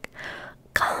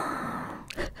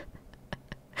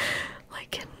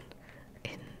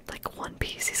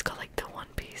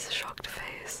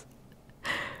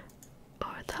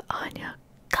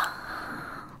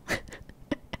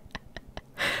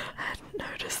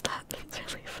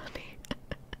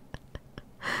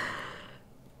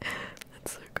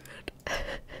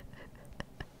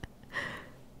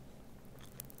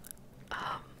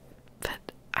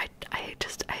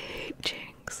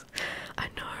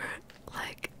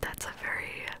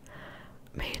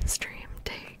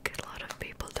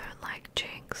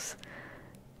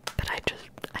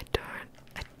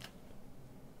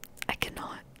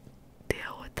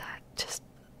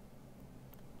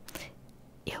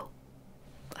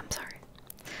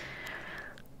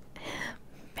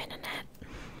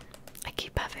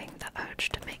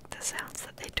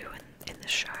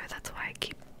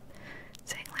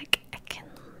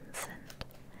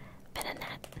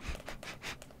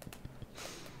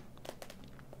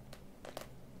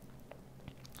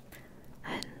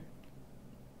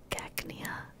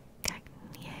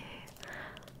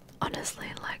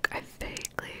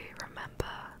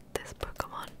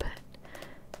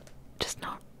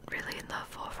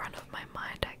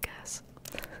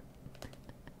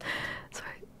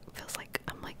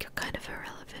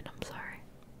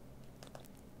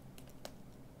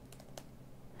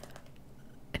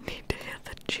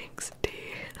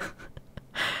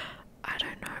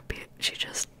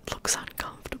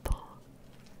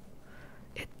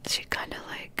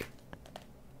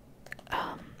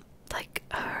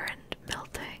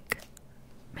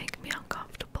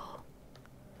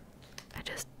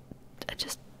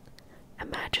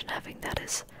 having that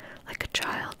as like a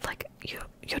child, like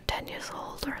you're 10 years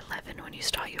old or 11 when you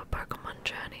start your Pokemon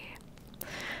journey.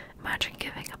 Imagine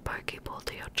giving a Pokeball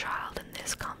to your child and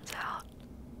this comes out.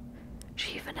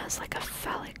 She even has like a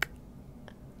phallic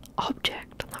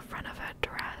object on the front of her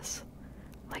dress,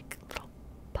 like little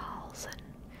balls, and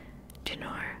do you know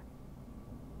her?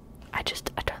 I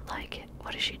don't like it.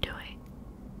 What is she doing?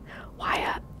 Why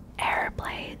are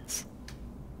airplanes?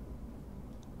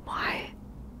 Why?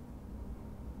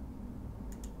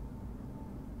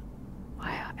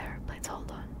 Why are airplanes?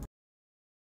 Hold on.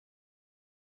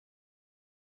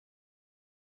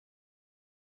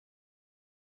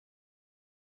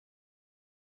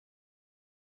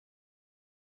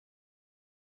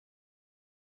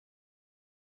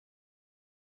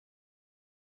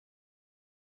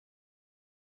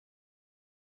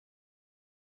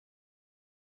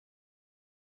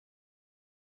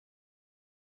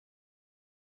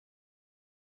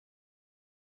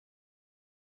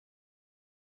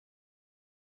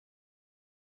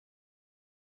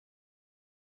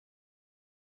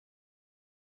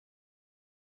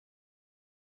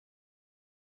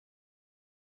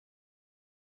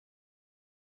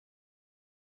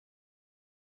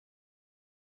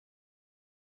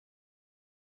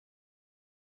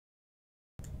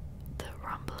 The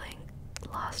rumbling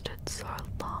lasted so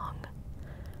long,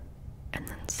 and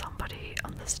then somebody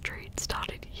on the street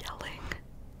started yelling.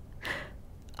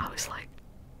 I was like,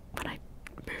 when I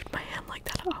moved my hand like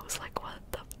that, I was like, what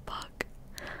the fuck?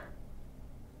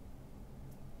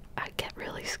 I get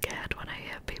really scared when I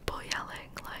hear people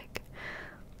yelling, like,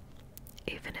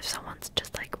 even if someone's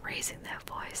just like raising their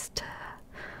voice to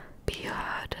be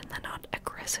heard and they're not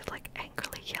aggressive, like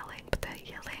angrily yelling, but they're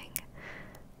yelling.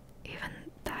 Even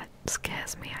that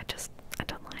scares me. I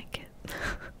don't like it.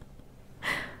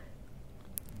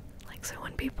 Like, so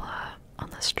when people are on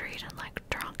the street and like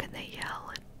drunk and they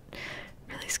yell, it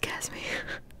really scares me.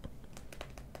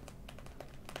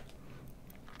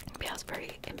 I was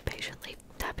very impatiently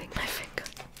tapping my finger.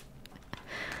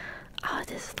 Ah,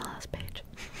 this is the last page.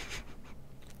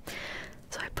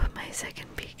 So I put my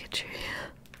second Pikachu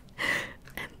here,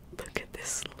 and look at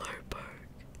this Slowpoke.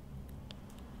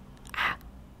 Ah.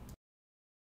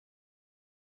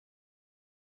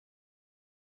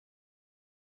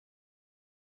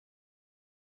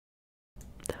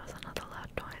 There was another loud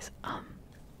noise.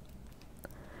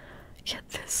 Yeah,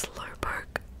 this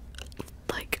Slowpoke,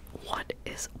 like, what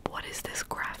is this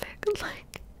graphic?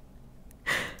 Like,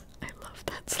 I love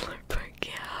that Slowpoke,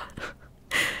 yeah.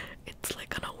 It's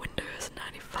like on a Windows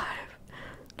 95,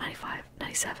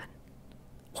 97.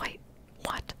 Wait,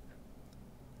 what?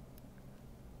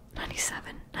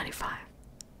 97, 95,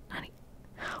 90.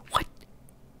 What?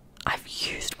 I've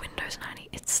used Windows 90.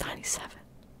 It's 97.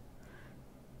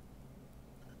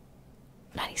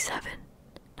 97,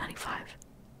 95.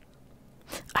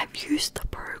 I've used the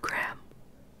program.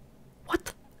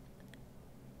 What?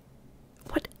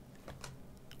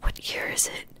 What year is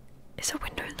it? Is it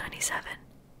Windows 97?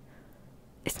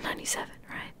 It's 97,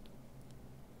 right?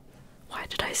 Why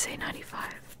did I say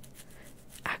 95?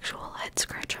 Actual head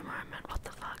scratcher moment, what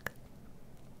the fuck?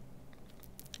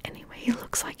 Anyway, he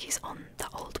looks like he's on the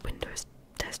old Windows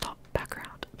desktop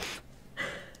background.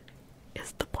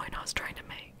 Is the point I was trying to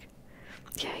make.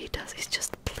 Yeah, he does. He's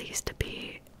just pleased to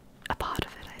be a part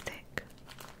of it, I think.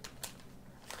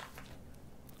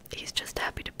 He's just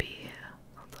happy to be here.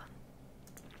 Hold on.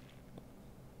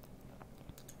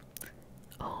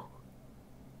 Oh,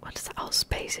 what is that? I was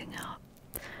spacing out.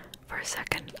 For a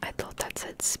second, I thought that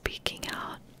said speaking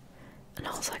out. And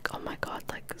I was like, oh my god,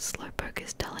 like, Slowpoke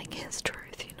is telling his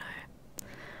truth, you know?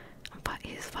 But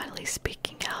he's finally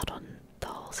speaking out on the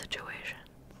whole situation.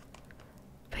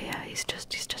 But yeah, he's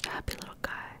just a happy little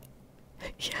guy.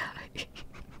 Yeah.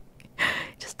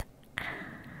 Just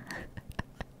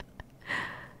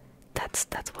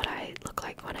that's what I look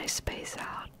like when I space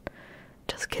out.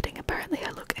 Just kidding, apparently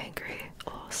I look angry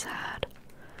or sad.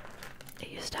 It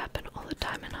used to happen all the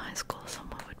time in high school.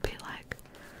 Someone would be like,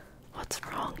 what's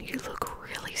wrong? You look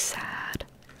really sad.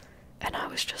 And I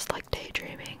was just like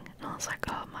daydreaming. And I was like,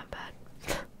 oh, my bad.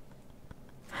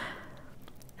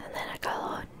 And then I got a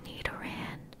little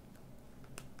Nidoran,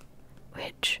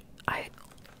 which I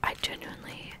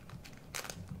genuinely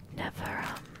never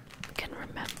can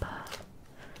remember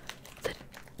the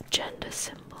gender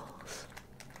symbols.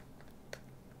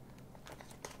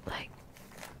 Like,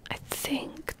 I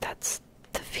think that's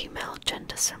the female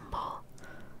gender symbol,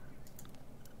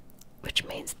 which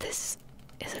means this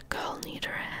is a girl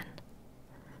Nidoran,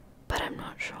 but I'm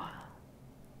not sure.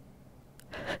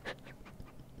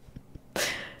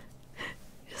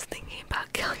 Just thinking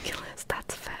about calculus,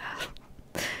 that's fair.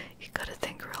 You gotta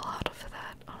think real hard.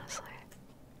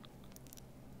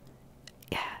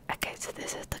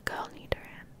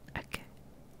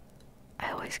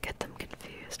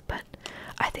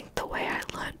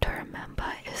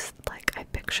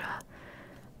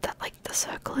 the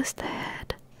circle is the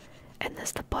head, and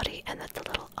there's the body, and then the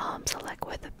little arms are like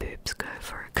where the boobs go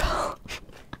for a girl.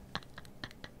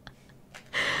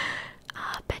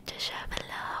 Ah, Betcha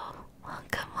Hello.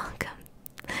 Welcome, welcome.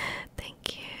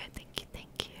 Thank you, thank you,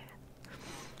 thank you.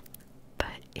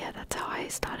 But yeah, that's how I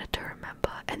started to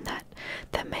remember. And that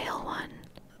the male one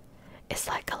is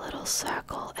like a little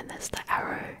circle, and there's the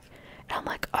arrow, and I'm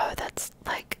like, oh, that's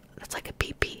like a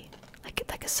PP,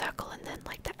 like a circle, and then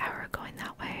like the arrow going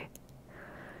that way.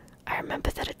 I remember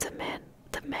that it's a man,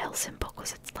 the male symbol,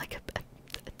 because it's like a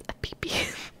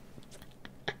PP.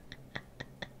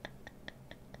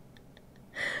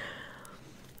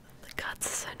 The cards are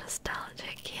so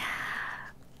nostalgic, yeah.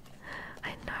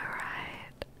 I know,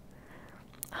 right?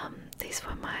 These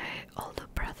were my older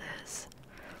brothers,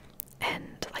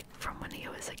 and like from when he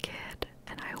was a kid,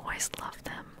 and I always loved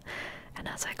them. And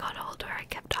as I got older, I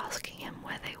kept asking him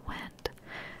where they went,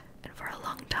 and for a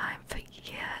long time, for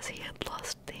years, he had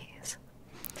lost these.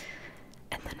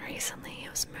 And then recently he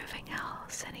was moving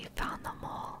house and he found them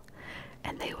all,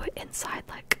 and they were inside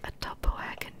like a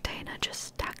Tupperware container just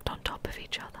stacked on top of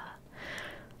each other.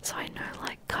 So I know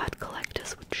like card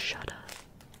collectors would shudder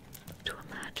to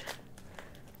imagine.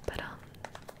 But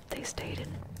they stayed in,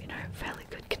 you know, fairly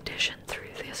good condition through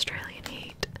the Australian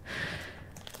heat.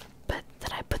 But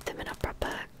then I put them in a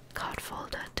proper card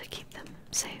folder to keep them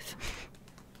safe.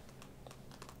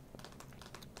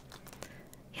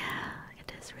 Yeah,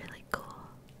 it is really cool.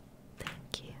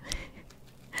 Thank you.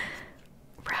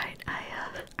 Right,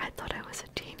 I thought I was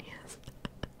a genius.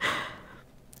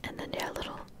 And then yeah,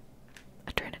 little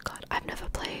Adrena card. I've never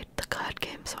played the card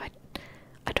game, so I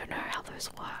don't know how those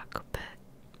work, but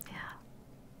yeah.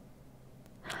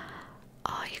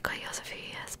 Oh, you got yours a few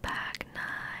years back.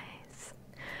 Nice.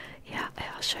 Yeah,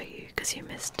 I'll show you because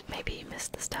maybe you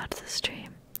missed the start of the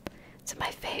stream. These are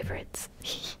my favorites.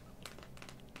 These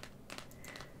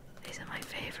are my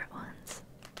favorite ones.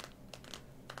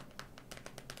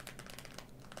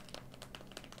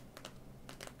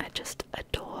 I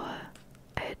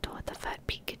adore the fat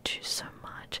Pikachu so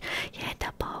much. Yeah,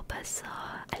 the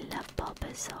Bulbasaur. I love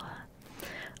Bulbasaur.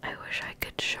 I wish I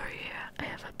could show you. I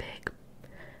have a big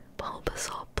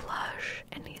Bulbasaur plush,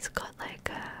 and he's got like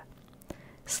a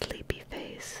sleepy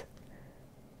face.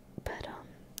 But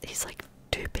he's like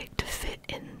too big to fit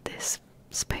in this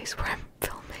space where I'm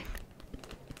filming.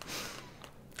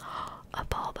 A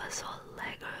Bulbasaur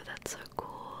Lego, that's so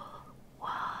cool.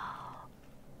 Wow.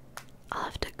 I'll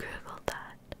have to Google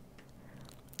that.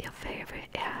 Your favorite?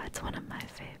 Yeah, it's one of my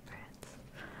favorites.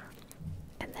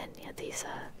 And then, yeah, these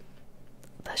are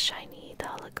the shiny, the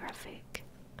holographic.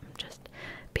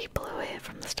 People who were here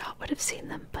from the start would have seen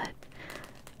them, but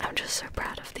I'm just so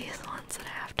proud of these ones that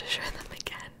I have to show them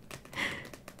again.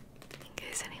 In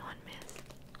case anyone missed.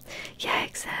 Yeah,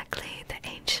 exactly, the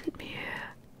ancient Mew.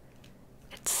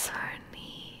 It's so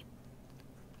neat.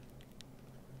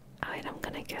 Alright, I'm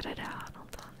gonna get it out.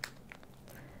 Hold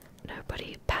on.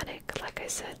 Nobody panic. Like I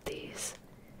said, these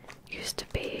used to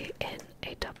be in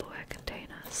a Tupperware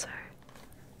container, so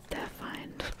they're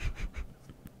fine.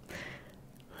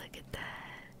 Look at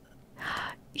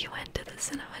that. You went to the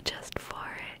cinema just for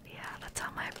it. Yeah, that's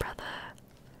how my brother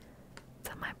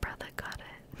got it.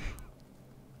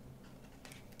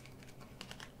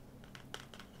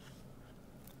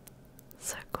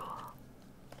 So cool.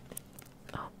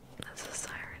 Oh, there's a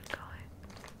siren going.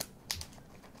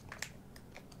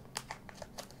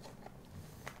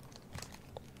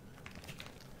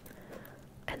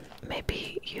 And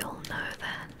maybe you'll know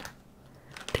then,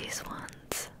 these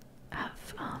ones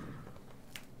have, I'm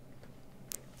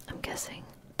guessing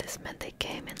this meant they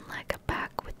came in like a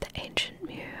pack with the ancient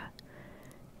Mew,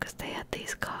 because they had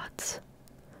these cards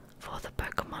for the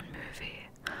Pokemon movie.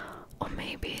 Or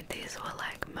maybe these were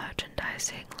like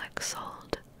merchandising, like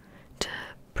sold to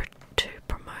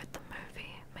promote the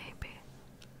movie, maybe.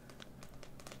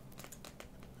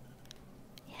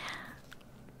 Yeah.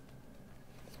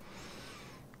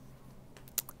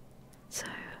 So,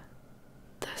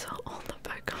 those are all the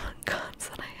Pokemon cards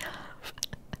that I have.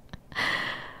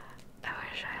 I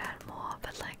wish I had more,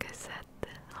 but like I said,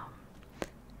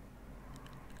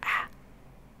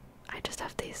 I just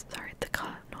have these, sorry, the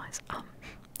car noise,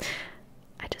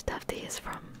 I just have these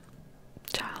from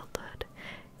childhood.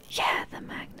 Yeah, the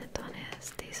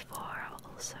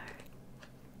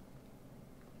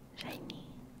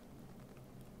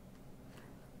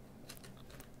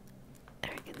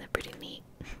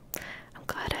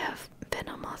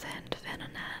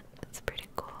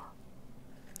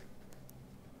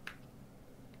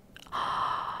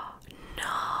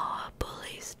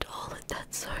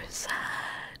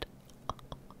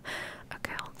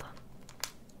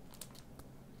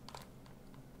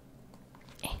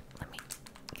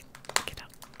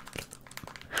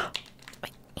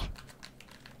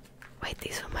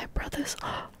this?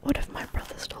 What if my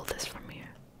brother stole this from you?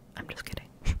 I'm just kidding.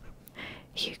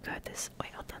 Here you go. This.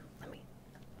 Wait, hold on. Let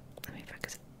me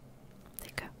focus. There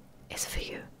you go. It's for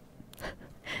you.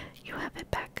 You have it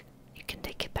back. You can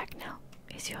take it back now.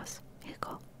 It's yours. Here you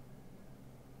go.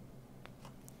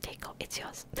 There you go. It's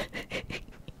yours.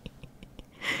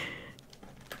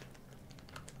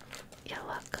 You're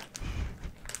welcome.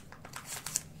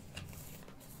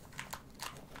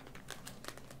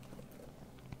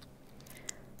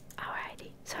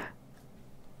 Alrighty, so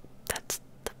that's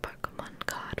the Pokemon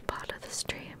card part of the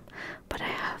stream, but I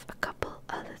have a couple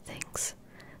other things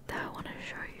that I want to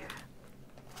show you.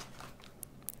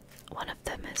 One of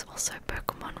them is also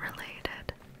Pokemon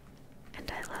related, and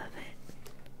I love it.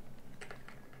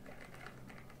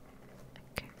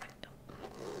 Okay.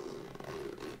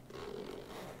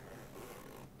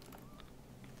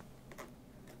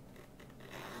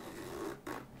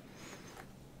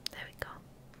 There we go.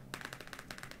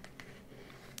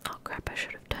 Oh crap, I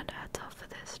should have turned ads off for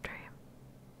this stream.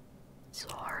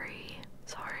 Sorry.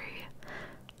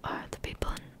 The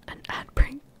people in an ad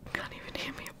break can't even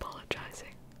hear me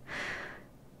apologizing.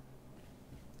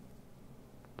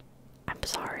 I'm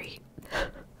sorry.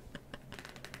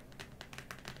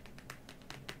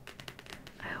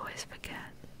 I always forget.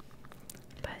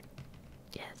 But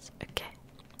yes, okay.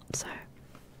 So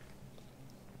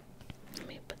let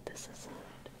me put this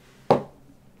aside. Oh,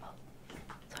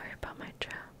 sorry about my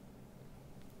chair.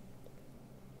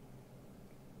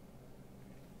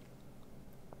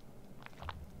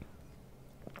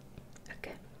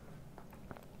 Okay.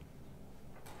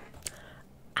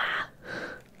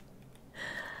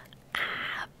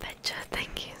 Betcha,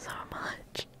 thank you so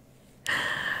much.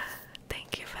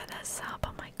 Thank you for that sub,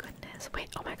 oh my goodness. Wait,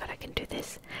 oh my god, I can do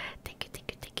this. Thank you.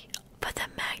 For the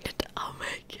magnet, oh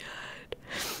my god.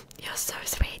 You're so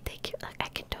sweet, thank you. Look, I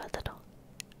can do a little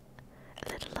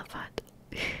of that.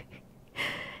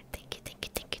 Thank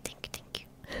you.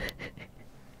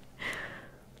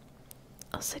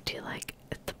 Also, do you like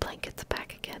the blanket's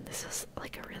back again? This is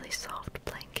like a really soft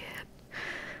blanket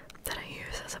that I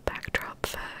use as a backdrop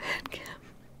for HANDCAM.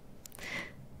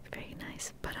 Very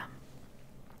nice, but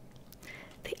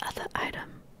the other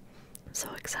item, I'm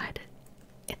so excited.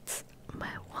 It's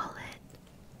my wallet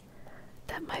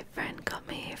that my friend got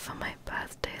me for my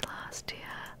birthday last year,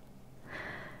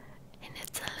 and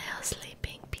it's a little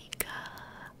sleeping Pika.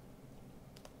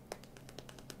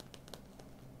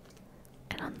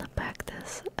 And on the back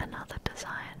there's another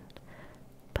design,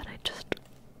 but I just,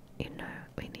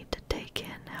 we need to take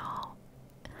in how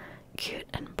cute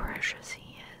and precious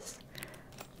he is.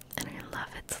 And I love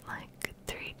it's like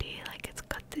 3D, like it's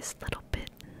got this little bit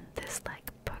and this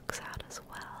like pokes out as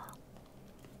well.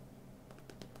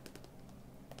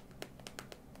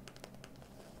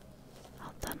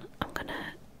 Hold on, I'm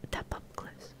gonna tap up close.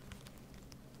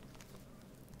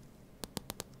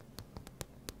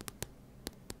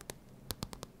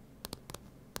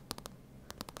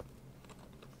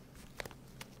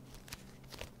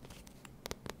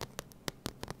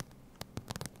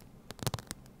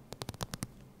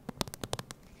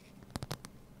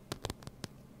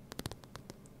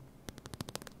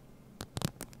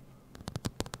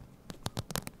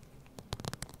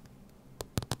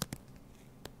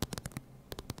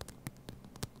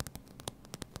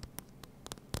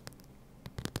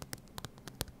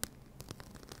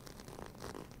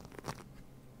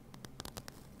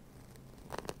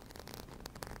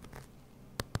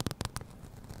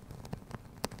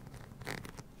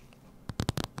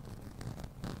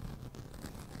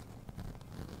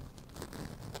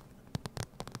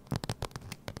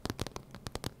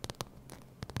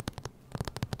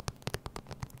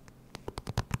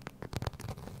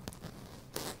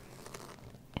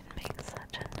 It makes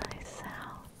such a nice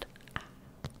sound.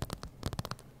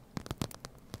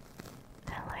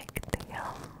 I like the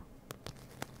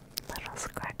little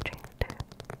scratching too.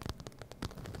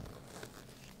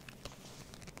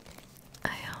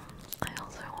 I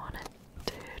also wanted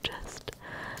to just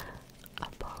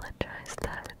apologize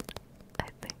that I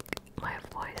think my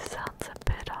voice sounds a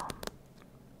bit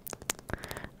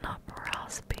not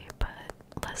raspy but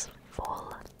less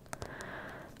full.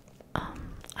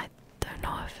 I don't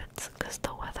know if it's because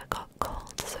the weather got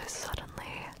cold so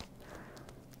suddenly,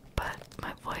 but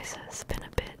my voice has been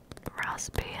a bit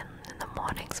raspy, and in the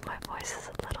mornings my voice is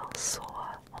a little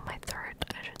sore, or my throat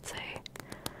I should say.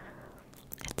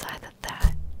 It's either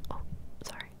that,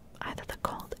 either the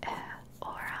cold air,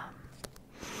 or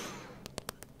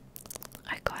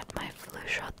I got my flu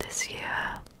shot this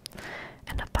year,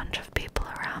 and a bunch of people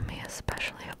around me,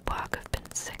 especially at work, have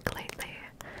been sick lately,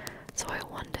 so I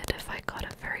wondered if I got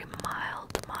a very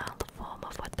mild form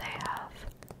of what they have.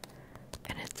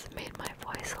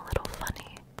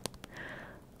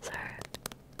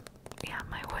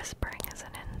 whispering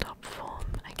isn't in top form,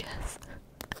 I guess.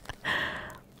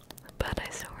 But I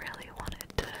still really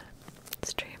wanted to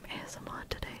stream ASMR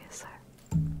today, so.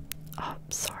 Oh,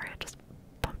 sorry, I just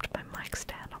bumped my mic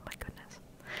stand. Oh my goodness.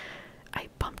 I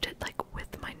bumped it like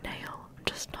with my nail. I'm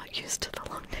just not used to the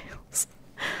long nails.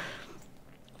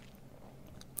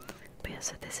 But yeah,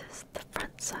 so this is the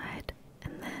front side,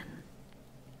 and then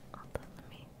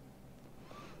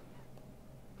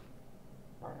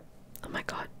oh my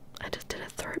god, I just did a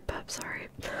throat burp, sorry.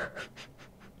 Oh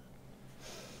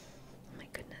my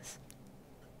goodness.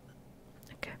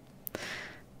 Okay.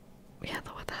 Yeah,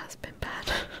 the weather has been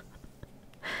bad.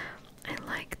 I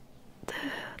like the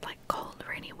cold,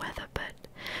 rainy weather, but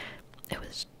it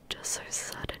was just so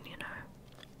sudden, you know.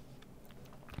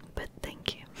 But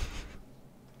thank you.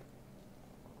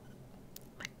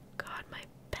 My god, my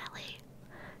belly.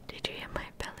 Did you hear my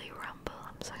belly rumble?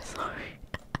 I'm so sorry.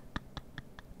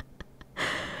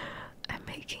 I'm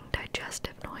making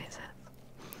digestive noises.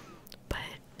 But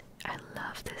I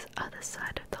love this other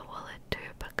side of the wallet too,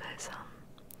 because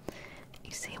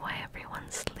you see why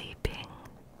everyone's sleeping.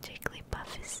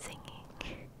 Jigglypuff is singing.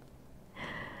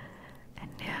 And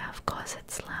yeah, of course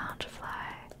it's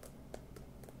Loungefly.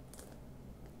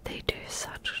 They do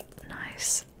such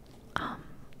nice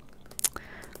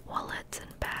wallets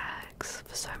and bags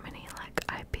for so many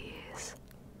IPs.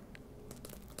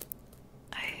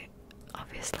 I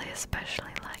obviously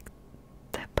especially like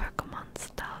their Pokemon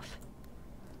stuff.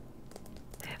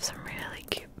 They have some really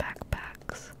cute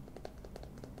backpacks.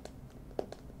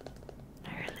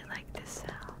 I really like this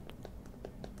sound.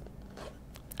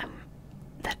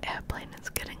 That airplane is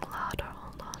getting louder,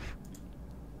 hold on.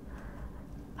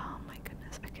 Oh my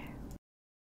goodness, okay.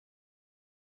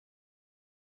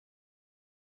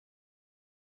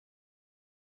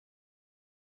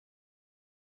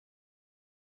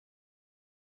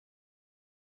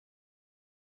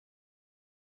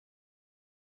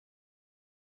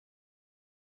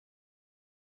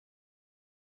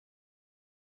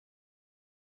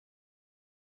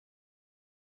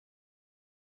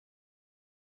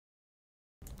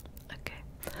 Okay.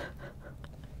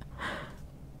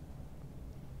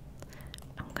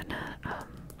 I'm gonna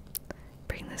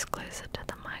bring this closer to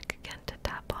the mic again to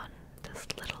tap on this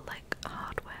little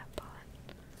hardware part.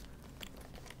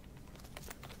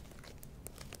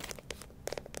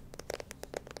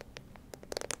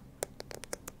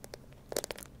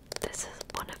 This is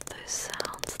one of those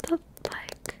sounds that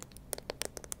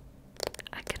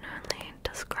I can only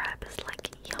describe as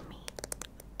yummy.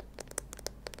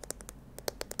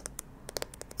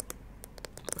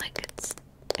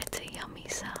 It's a yummy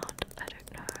sound. I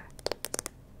don't know.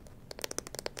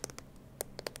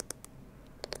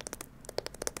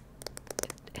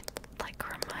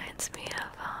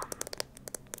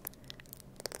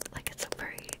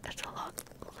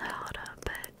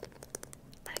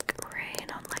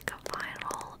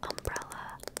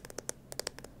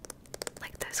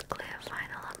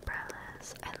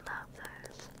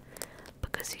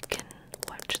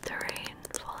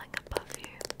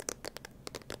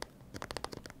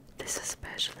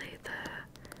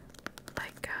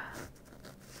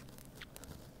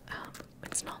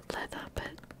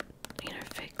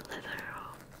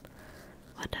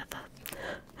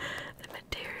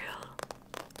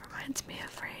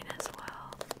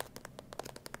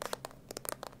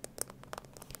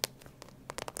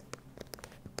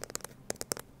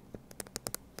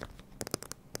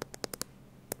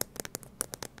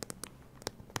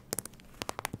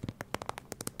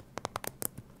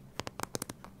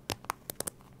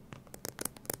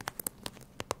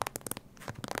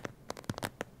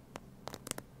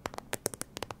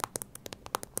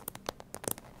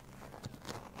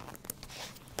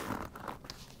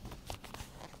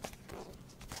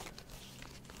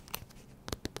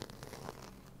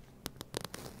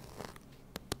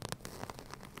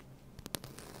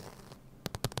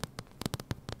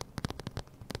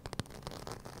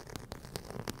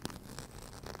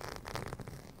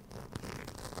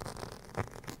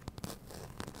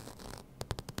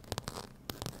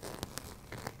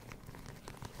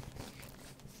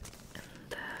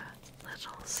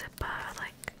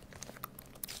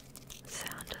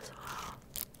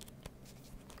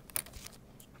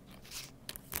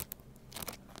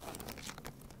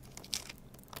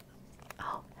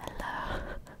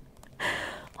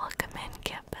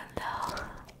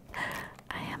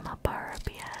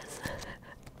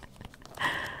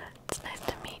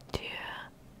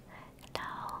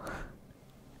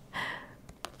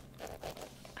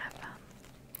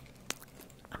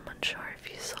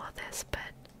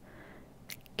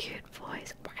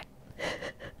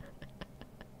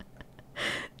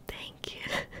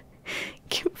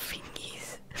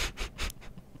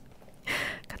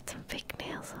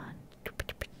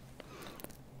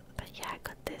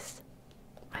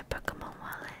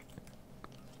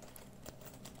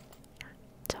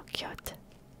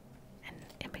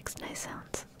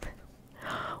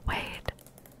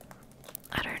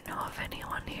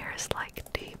 here is like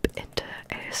deep into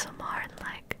ASMR and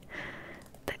like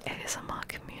the ASMR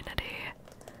community.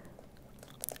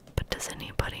 But does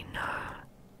anybody know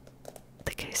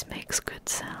the case makes good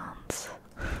sounds?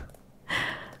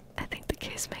 I think the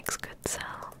case makes good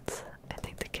sounds. I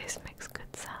think the case makes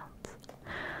good sounds.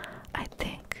 I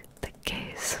think the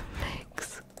case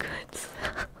makes good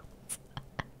sounds.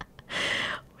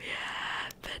 Yeah, I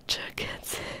betcha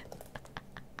gets it.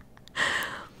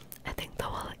 I think the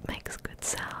wallet makes good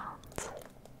sounds.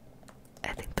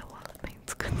 I think the wallet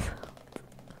makes good sounds.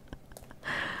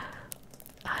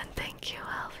 And thank you,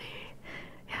 Elvie.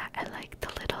 Yeah, I like the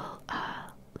little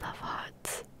love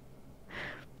hearts.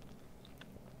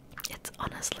 It's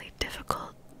honestly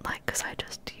difficult, like, cause I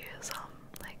just use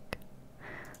like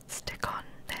stick-on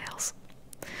nails,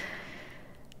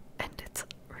 and it's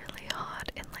really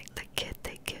hard in like the kit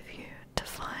they give you to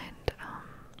find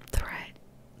the right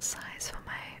size for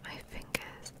my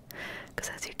fingers, because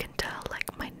as you can tell,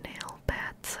 like my nail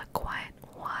beds are quite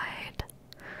wide,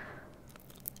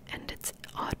 and it's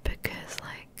odd because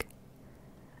like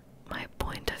my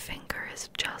pointer finger is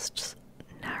just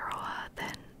narrower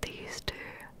than these two,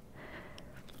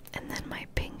 and then my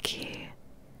pinky,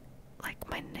 like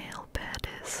my nail bed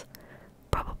is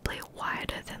probably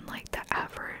wider than like the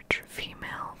average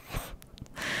female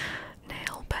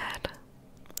nail bed.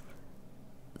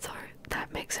 So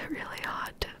that makes it really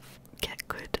hard to get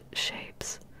good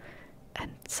shapes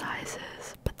and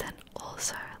sizes, but then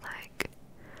also like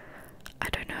I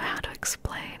don't know how to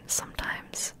explain.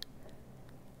 Sometimes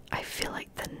I feel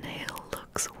like the nail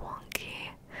looks wonky,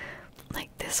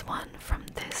 like this one from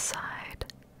this side.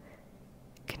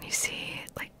 Can you see,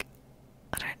 like,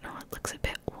 I don't know, it looks a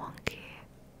bit wonky,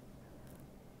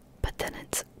 but then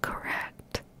it's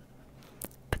correct.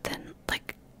 But then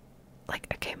like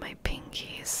okay, my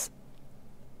pinkies,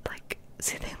 like,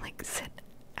 see, they like sit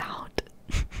out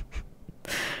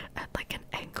at like an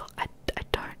angle. I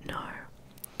don't know.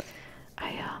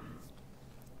 I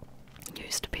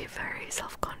used to be very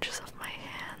self-conscious of my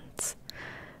hands.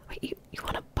 Wait, you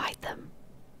want to bite them?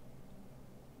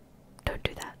 Don't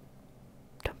do that.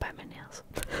 Don't bite my nails.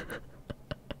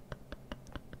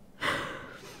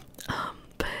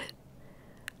 But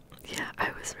yeah,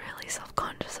 I was really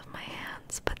self-conscious of my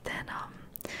hands, but then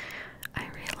I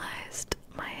realized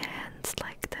my hands,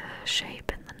 like the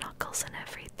shape and the knuckles and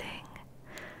everything.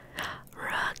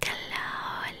 Rook, hello.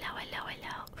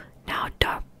 No,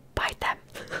 don't bite them.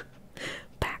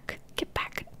 Back, get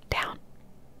back, down.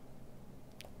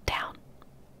 Down.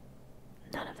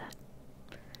 None of that.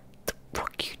 The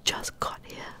rook you just got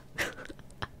here.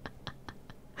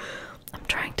 I'm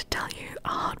trying to tell you a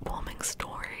heartwarming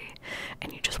story,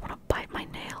 and you just want to bite my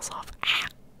nails off. Ah!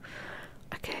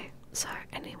 Okay, so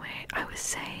anyway, I was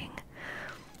saying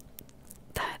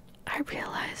that I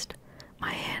realized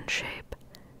my hand shape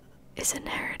is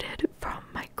inherited from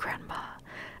my grandma,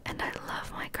 and I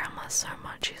love my grandma so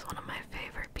much. She's one of my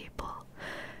favorite people,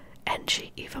 and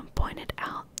she even pointed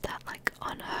out that like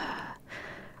on her,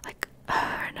 like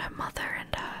her and her mother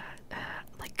and her,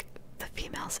 like the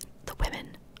females, the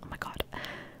women, oh my god,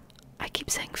 I keep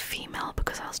saying female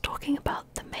because I was talking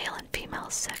about the male and female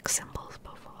sex symbols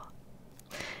before.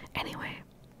 Anyway,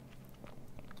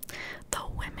 the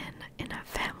women in her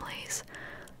families,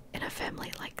 in a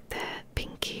family, like their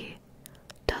pinky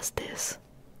does this.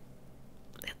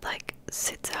 It like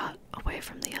sits out away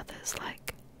from the others,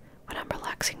 like when I'm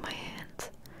relaxing my hands.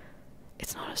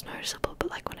 It's not as noticeable, but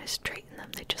like when I straighten them,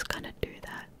 they just kind of do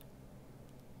that.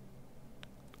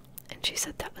 And she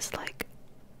said that was like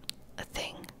a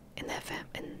thing in their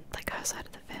in like her side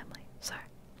of the family. So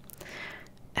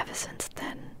ever since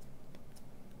then,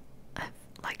 I've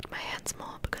liked my hands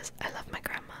more because I love my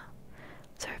grandma.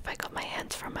 So if I got my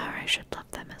hands from her, I should love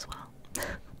them as well.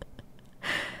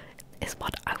 Is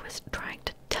what I was trying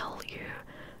to tell you,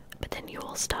 but then you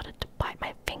all started to bite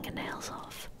my fingernails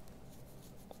off.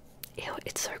 Ew,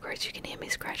 it's so gross. You can hear me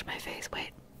scratch my face.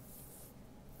 Wait.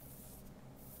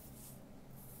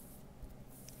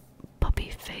 Puppy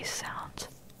face sounds.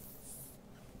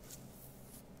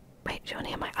 Wait, do you want to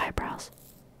hear my eyebrows?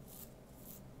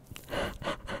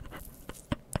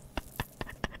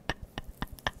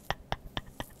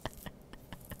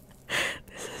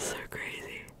 This is so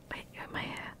crazy. Wait, you have my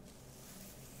hair.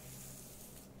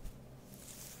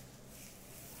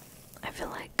 I feel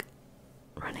like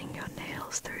running your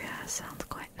nails through your hair sounds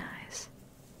quite nice.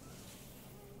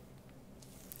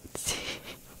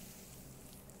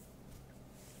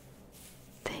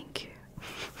 Thank you.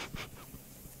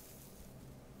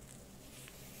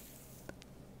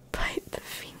 Bite the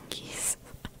fingies.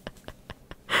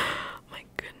 My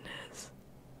goodness.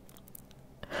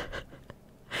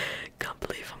 Can't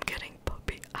believe I'm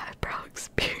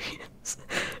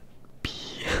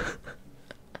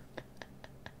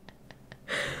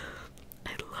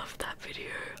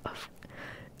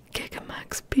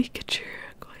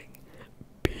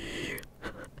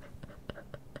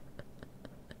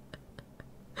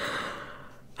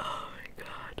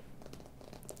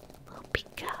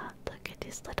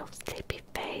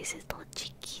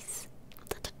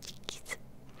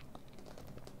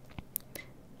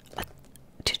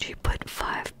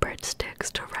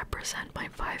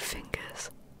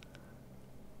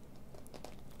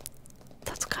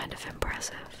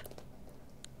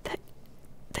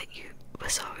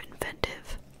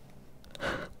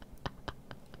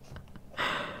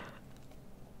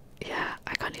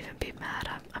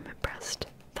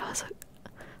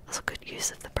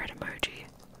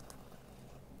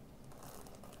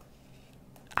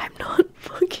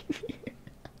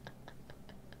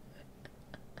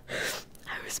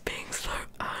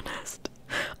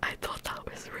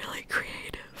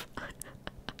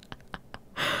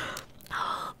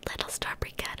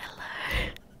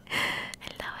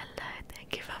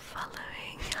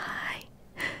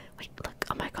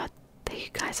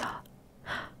guys are.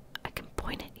 I can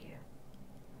point at you.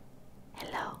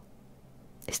 Hello.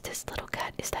 Is this little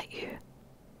cat? Is that you?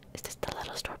 Is this the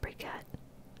little strawberry cat?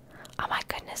 Oh my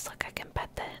goodness, look, I can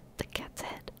pet the cat's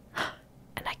head.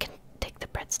 And I can take the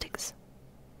breadsticks.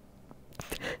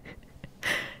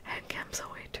 Handcams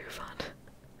are way too fun.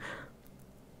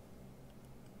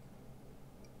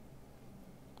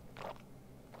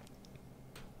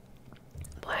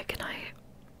 Why can I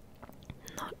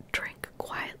not drink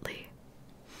quietly?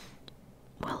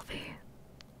 Well, V,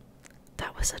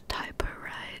 that was a typo,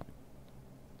 right?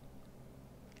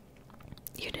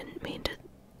 You didn't mean to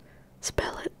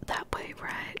spell it that way,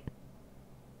 right?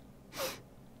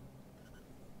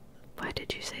 Why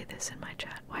did you say this in my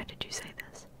chat? Why did you say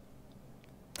this?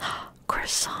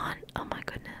 Croissant! Oh my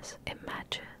goodness, it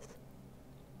matches.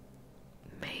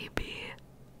 Maybe.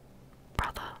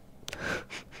 Brother.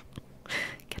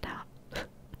 Get out.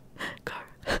 Go.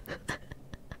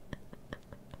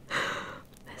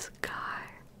 This guy.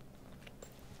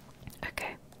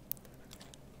 Okay.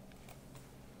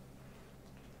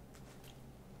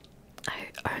 I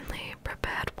only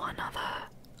prepared one other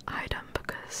item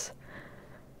because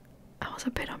I was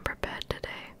a bit unprepared today.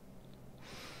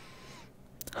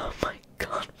 Oh my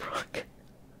god, Brooke.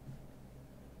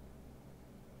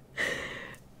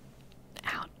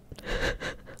 Out.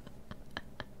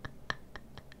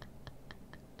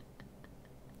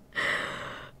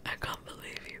 I can't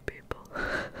believe you people.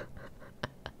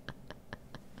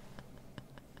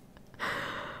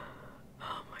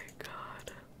 Oh my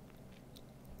god.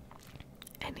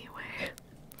 Anyway,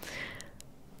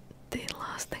 the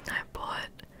last thing I bought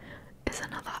is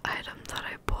another item that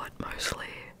I bought mostly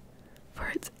for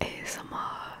its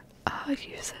ASMR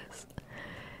uses.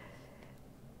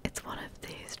 It's one of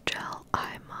these gel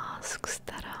eye masks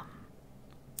that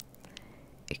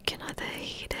you can either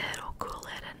heat it or cool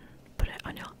it and put it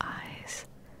on your eyes,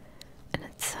 and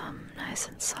it's nice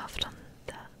and soft on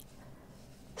the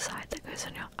side that goes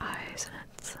on your eyes, and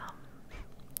it's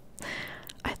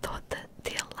I thought that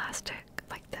the elastic,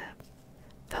 like the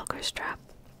Velcro strap,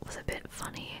 was a bit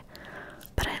funny,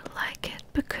 but I like it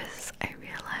because I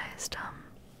realized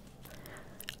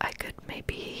I could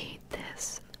maybe heat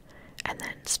this and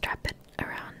then strap it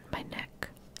around my neck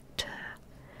to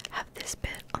have this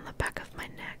bit on the back of my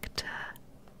neck to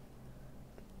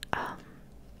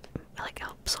like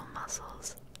help some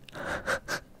muscles.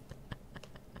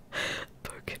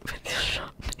 Poke it with your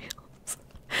sharp nails.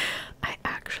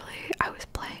 I was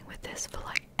playing with this for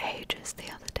like ages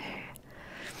the other day,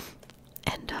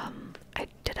 and I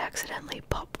did accidentally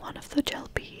pop one of the gel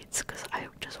beads because I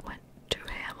just went too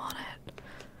ham on it.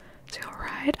 So you're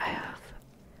right, I have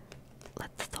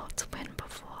let the thoughts win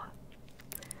before.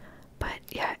 But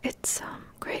yeah, it's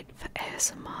great for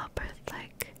ASMR, both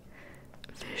like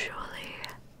visually,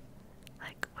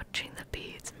 like watching the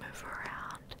beads move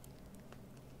around,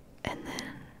 and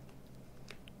then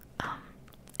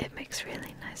it makes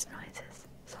really nice noises.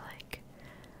 So like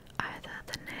either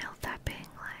the nail tapping,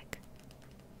 like,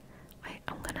 wait,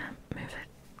 I'm gonna move it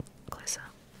closer.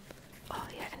 Oh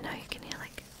yeah, and now you can hear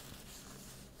like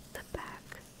the back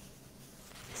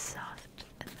is soft,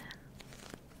 and then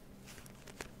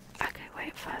okay,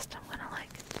 wait, first I'm gonna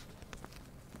like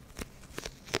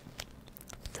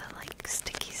the like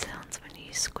sticky sounds when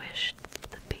you squish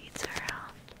the beads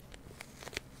around.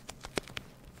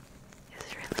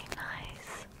 It's really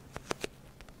nice.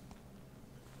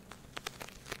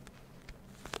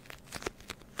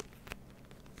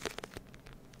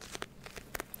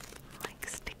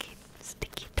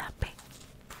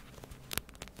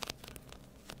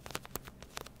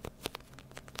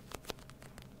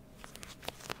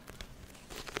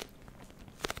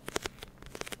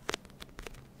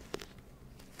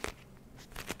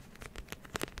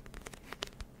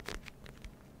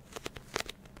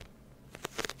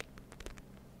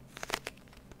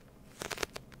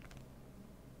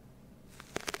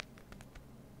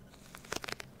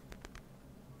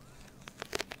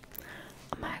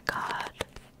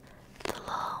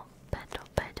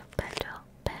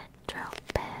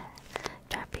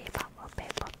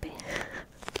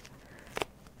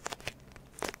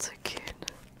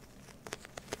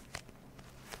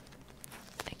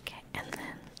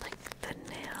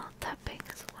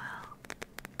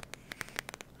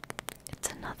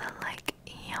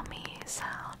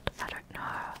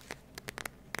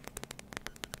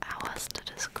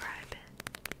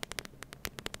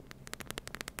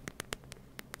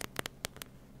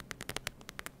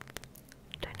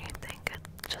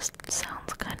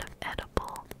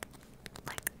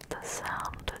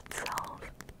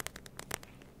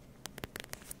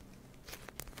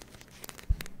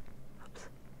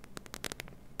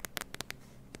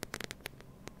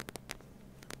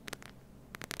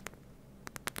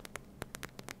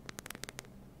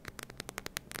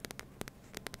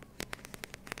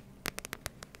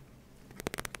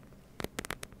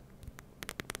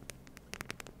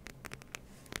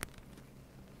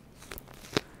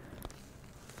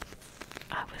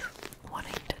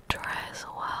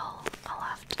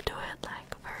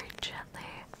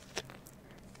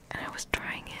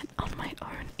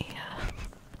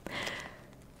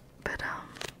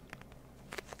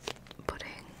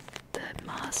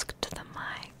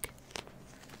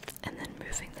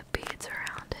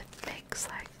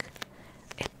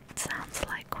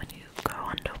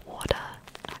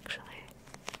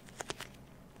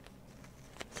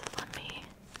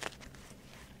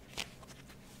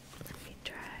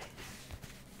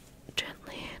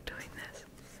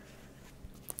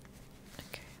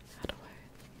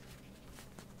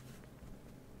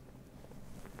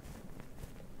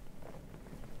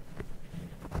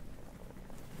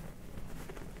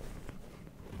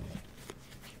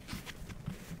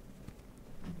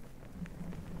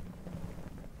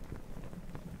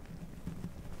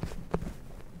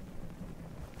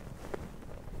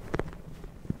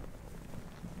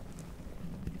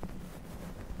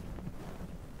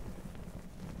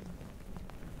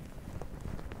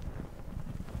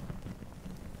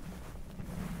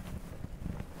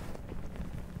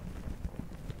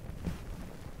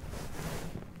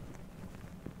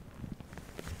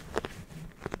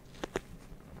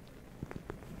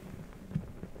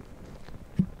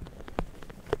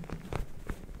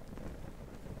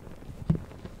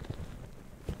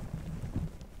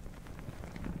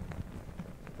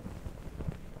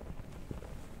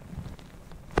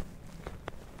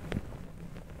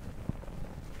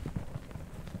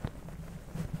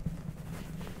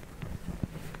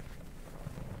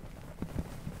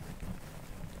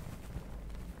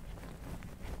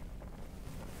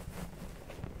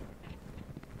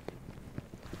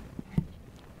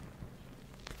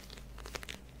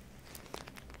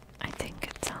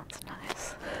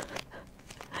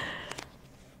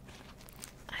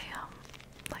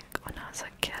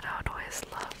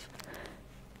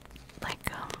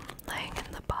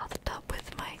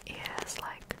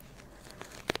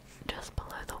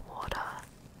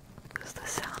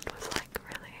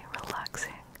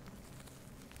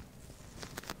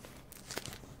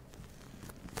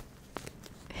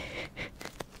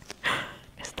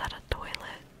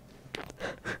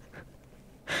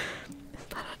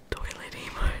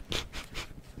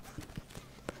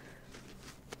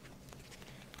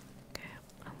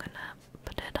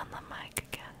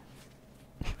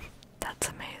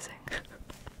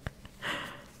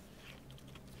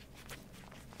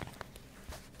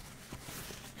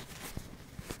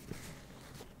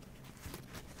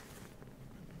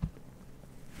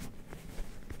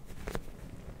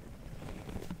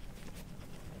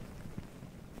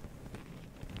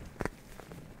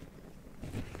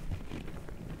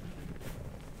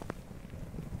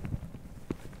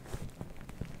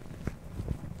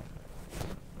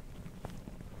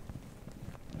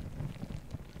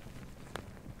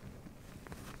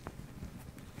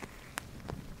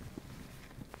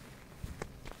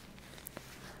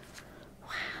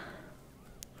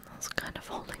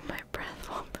 holding my breath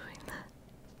while doing that.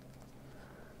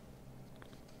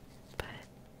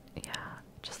 But yeah,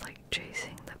 just like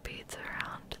chasing the beads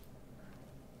around,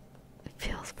 it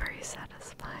feels very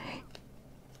satisfying.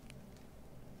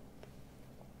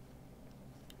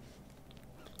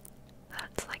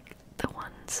 That's like the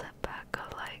one setback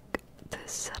of like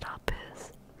this setup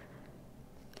is,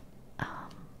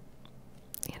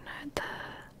 you know,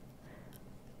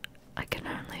 I can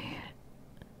only,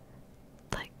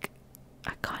 like,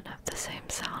 I can't have the same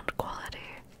sound quality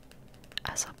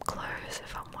as up close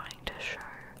if I'm wanting to show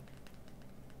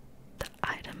the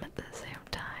item at the same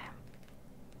time,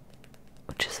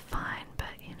 which is fine, but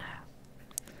you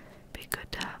know, be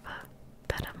good to have a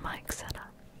better mic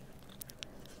setup.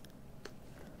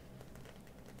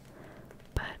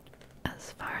 But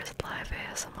as far as live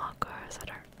ASMR goes, I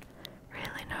don't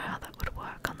really know how that would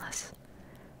work unless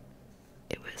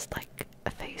it was like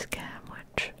a face cam,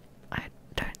 which I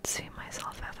don't see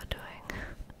myself ever doing.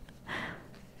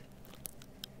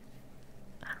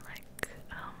 I like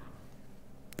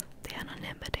the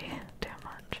anonymity too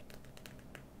much.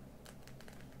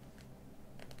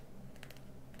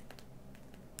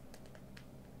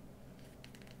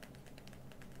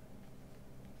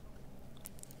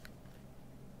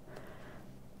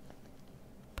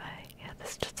 But yeah,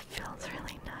 this just feels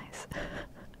really nice.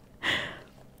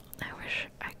 I wish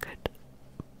I could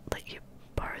let you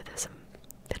borrow this and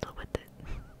fiddle with it.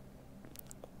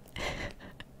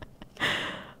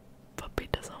 Puppy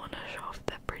doesn't want to show off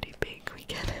that pretty beak, we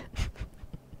get it.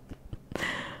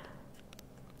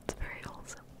 It's very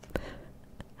wholesome.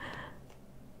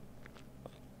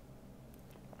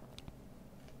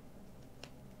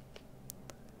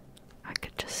 I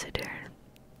could just sit here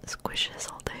and squish this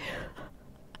all day.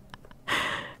 It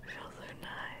feels so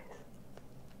nice.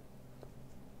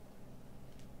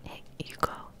 Hey, you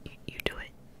go. You do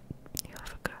it. You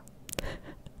have a go.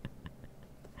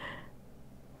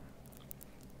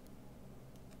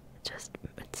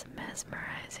 It's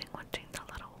mesmerizing watching the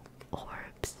little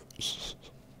orbs.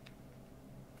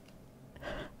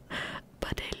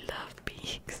 But I love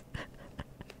beaks.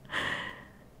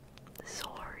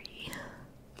 Sorry.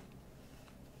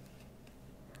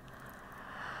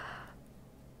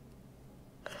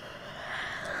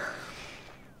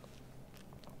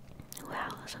 Wow,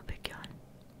 that's a big yawn.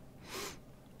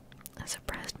 I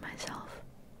surprised myself.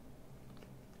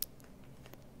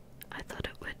 I thought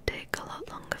it would take a lot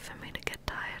longer for me to get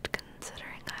tired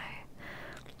considering I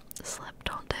slept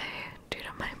all day due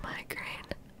to my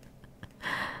migraine.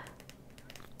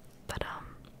 But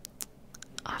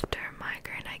after a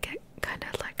migraine I get kind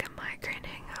of like a migraine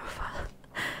hangover.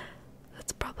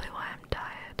 That's probably why I'm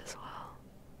tired as well.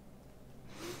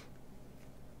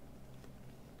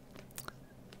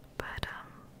 But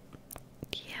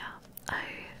yeah,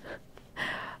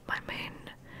 my main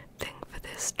thing for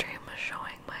this stream was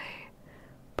showing my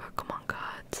Pokemon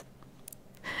cards,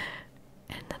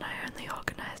 and then I only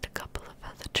organized a couple of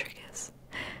other triggers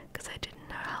because I didn't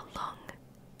know how long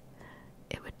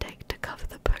it would take to cover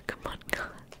the Pokemon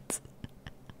cards.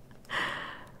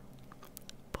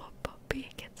 Poor puppy,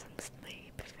 get some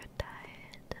sleep if you're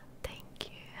tired. Thank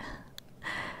you.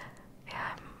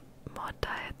 Yeah, I'm more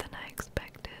tired than I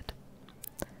expected.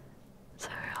 So,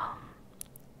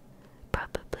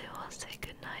 probably will say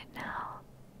goodnight now.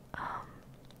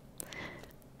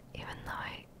 Even though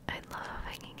I love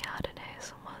hanging out in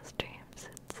ASMR streams,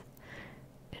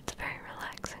 it's very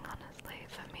relaxing, honestly,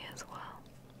 for me as well.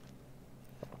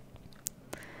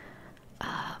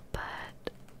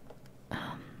 But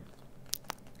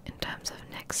in terms of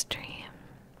next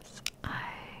streams,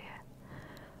 I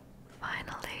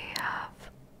finally have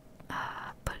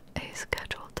put a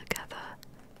schedule together.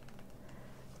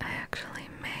 I actually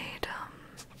made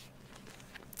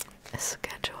a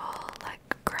schedule,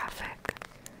 like graphic,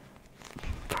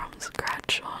 from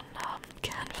scratch on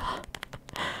Canva.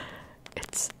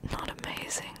 It's not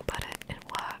amazing, but it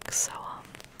works. So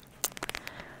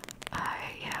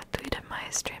I tweeted my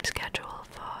stream schedule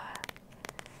for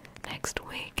next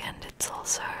week, and it's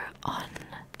also on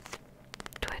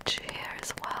Twitch here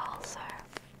as well. So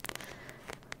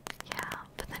yeah,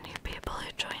 for the new people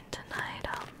who joined tonight,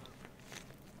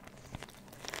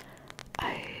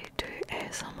 I do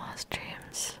ASMR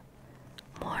streams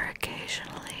more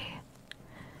occasionally,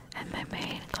 and my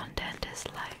main content is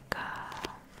like,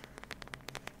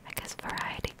 I guess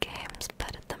variety games,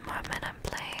 but at the moment I'm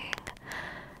playing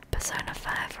Persona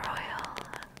 5 Royal,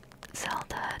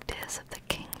 Zelda Tears of the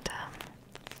Kingdom,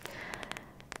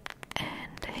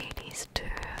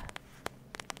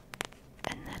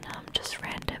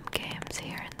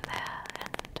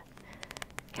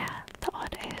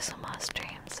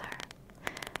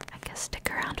 stick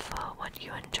around for what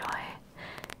you enjoy.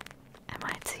 I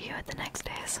might see you at the next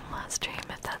ASMR stream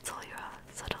if that's all you're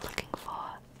sort of looking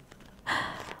for.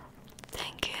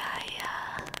 Thank you,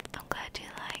 I'm glad you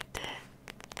liked it.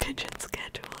 Pigeon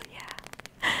schedule,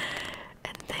 yeah.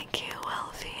 And thank you,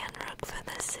 Welfie and Rook for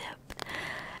the sip,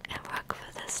 and Rook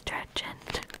for the stretch, and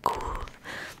cool.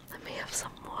 Let me have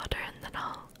some water and then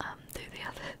I'll do the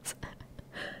others.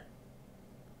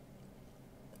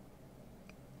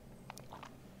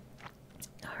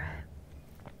 Alright.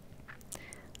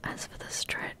 As for the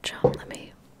stretch, let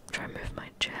me try and move my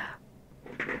chair.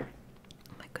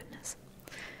 Oh my goodness.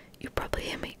 You probably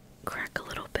hear me crack a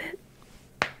little bit.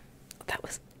 That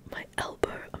was my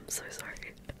elbow. I'm so sorry.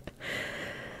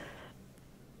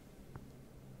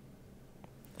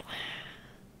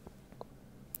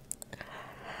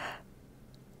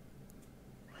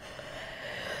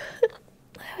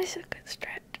 That was a good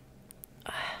stretch.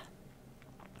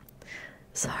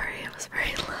 Sorry, it was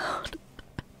very loud.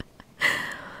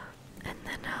 And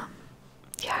then,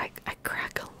 yeah, I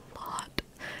crack a lot.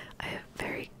 I have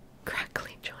very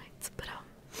crackly joints, but,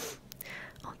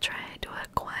 I'll try and do a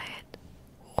quiet.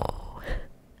 Ooh.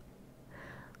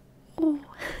 Ooh,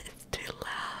 it's too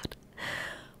loud.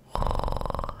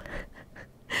 Ooh.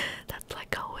 That's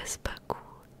like a whisper.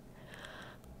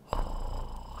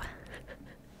 Ooh.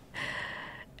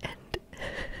 And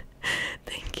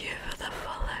thank you for the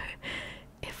follow.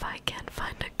 If I can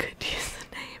find a good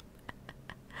username.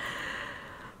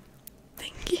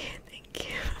 Thank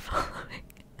you for following.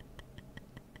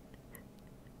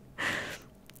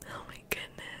 Oh my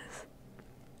goodness.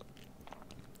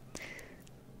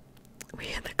 We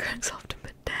had the cracks often,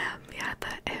 but damn, yeah,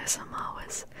 the ASMR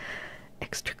was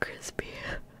extra crispy.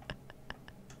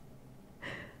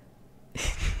 But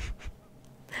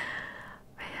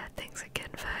yeah, thanks again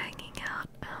for hanging out.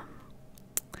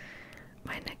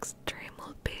 My next stream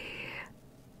will be,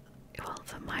 well,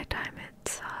 for my time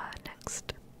it's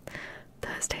next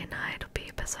Thursday night. It'll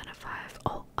be Persona 5.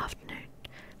 Oh, afternoon.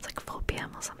 It's like 4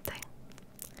 PM or something.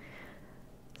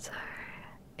 So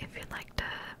if you'd like to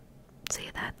see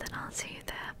that, then I'll see you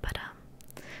there. But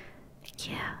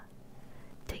yeah,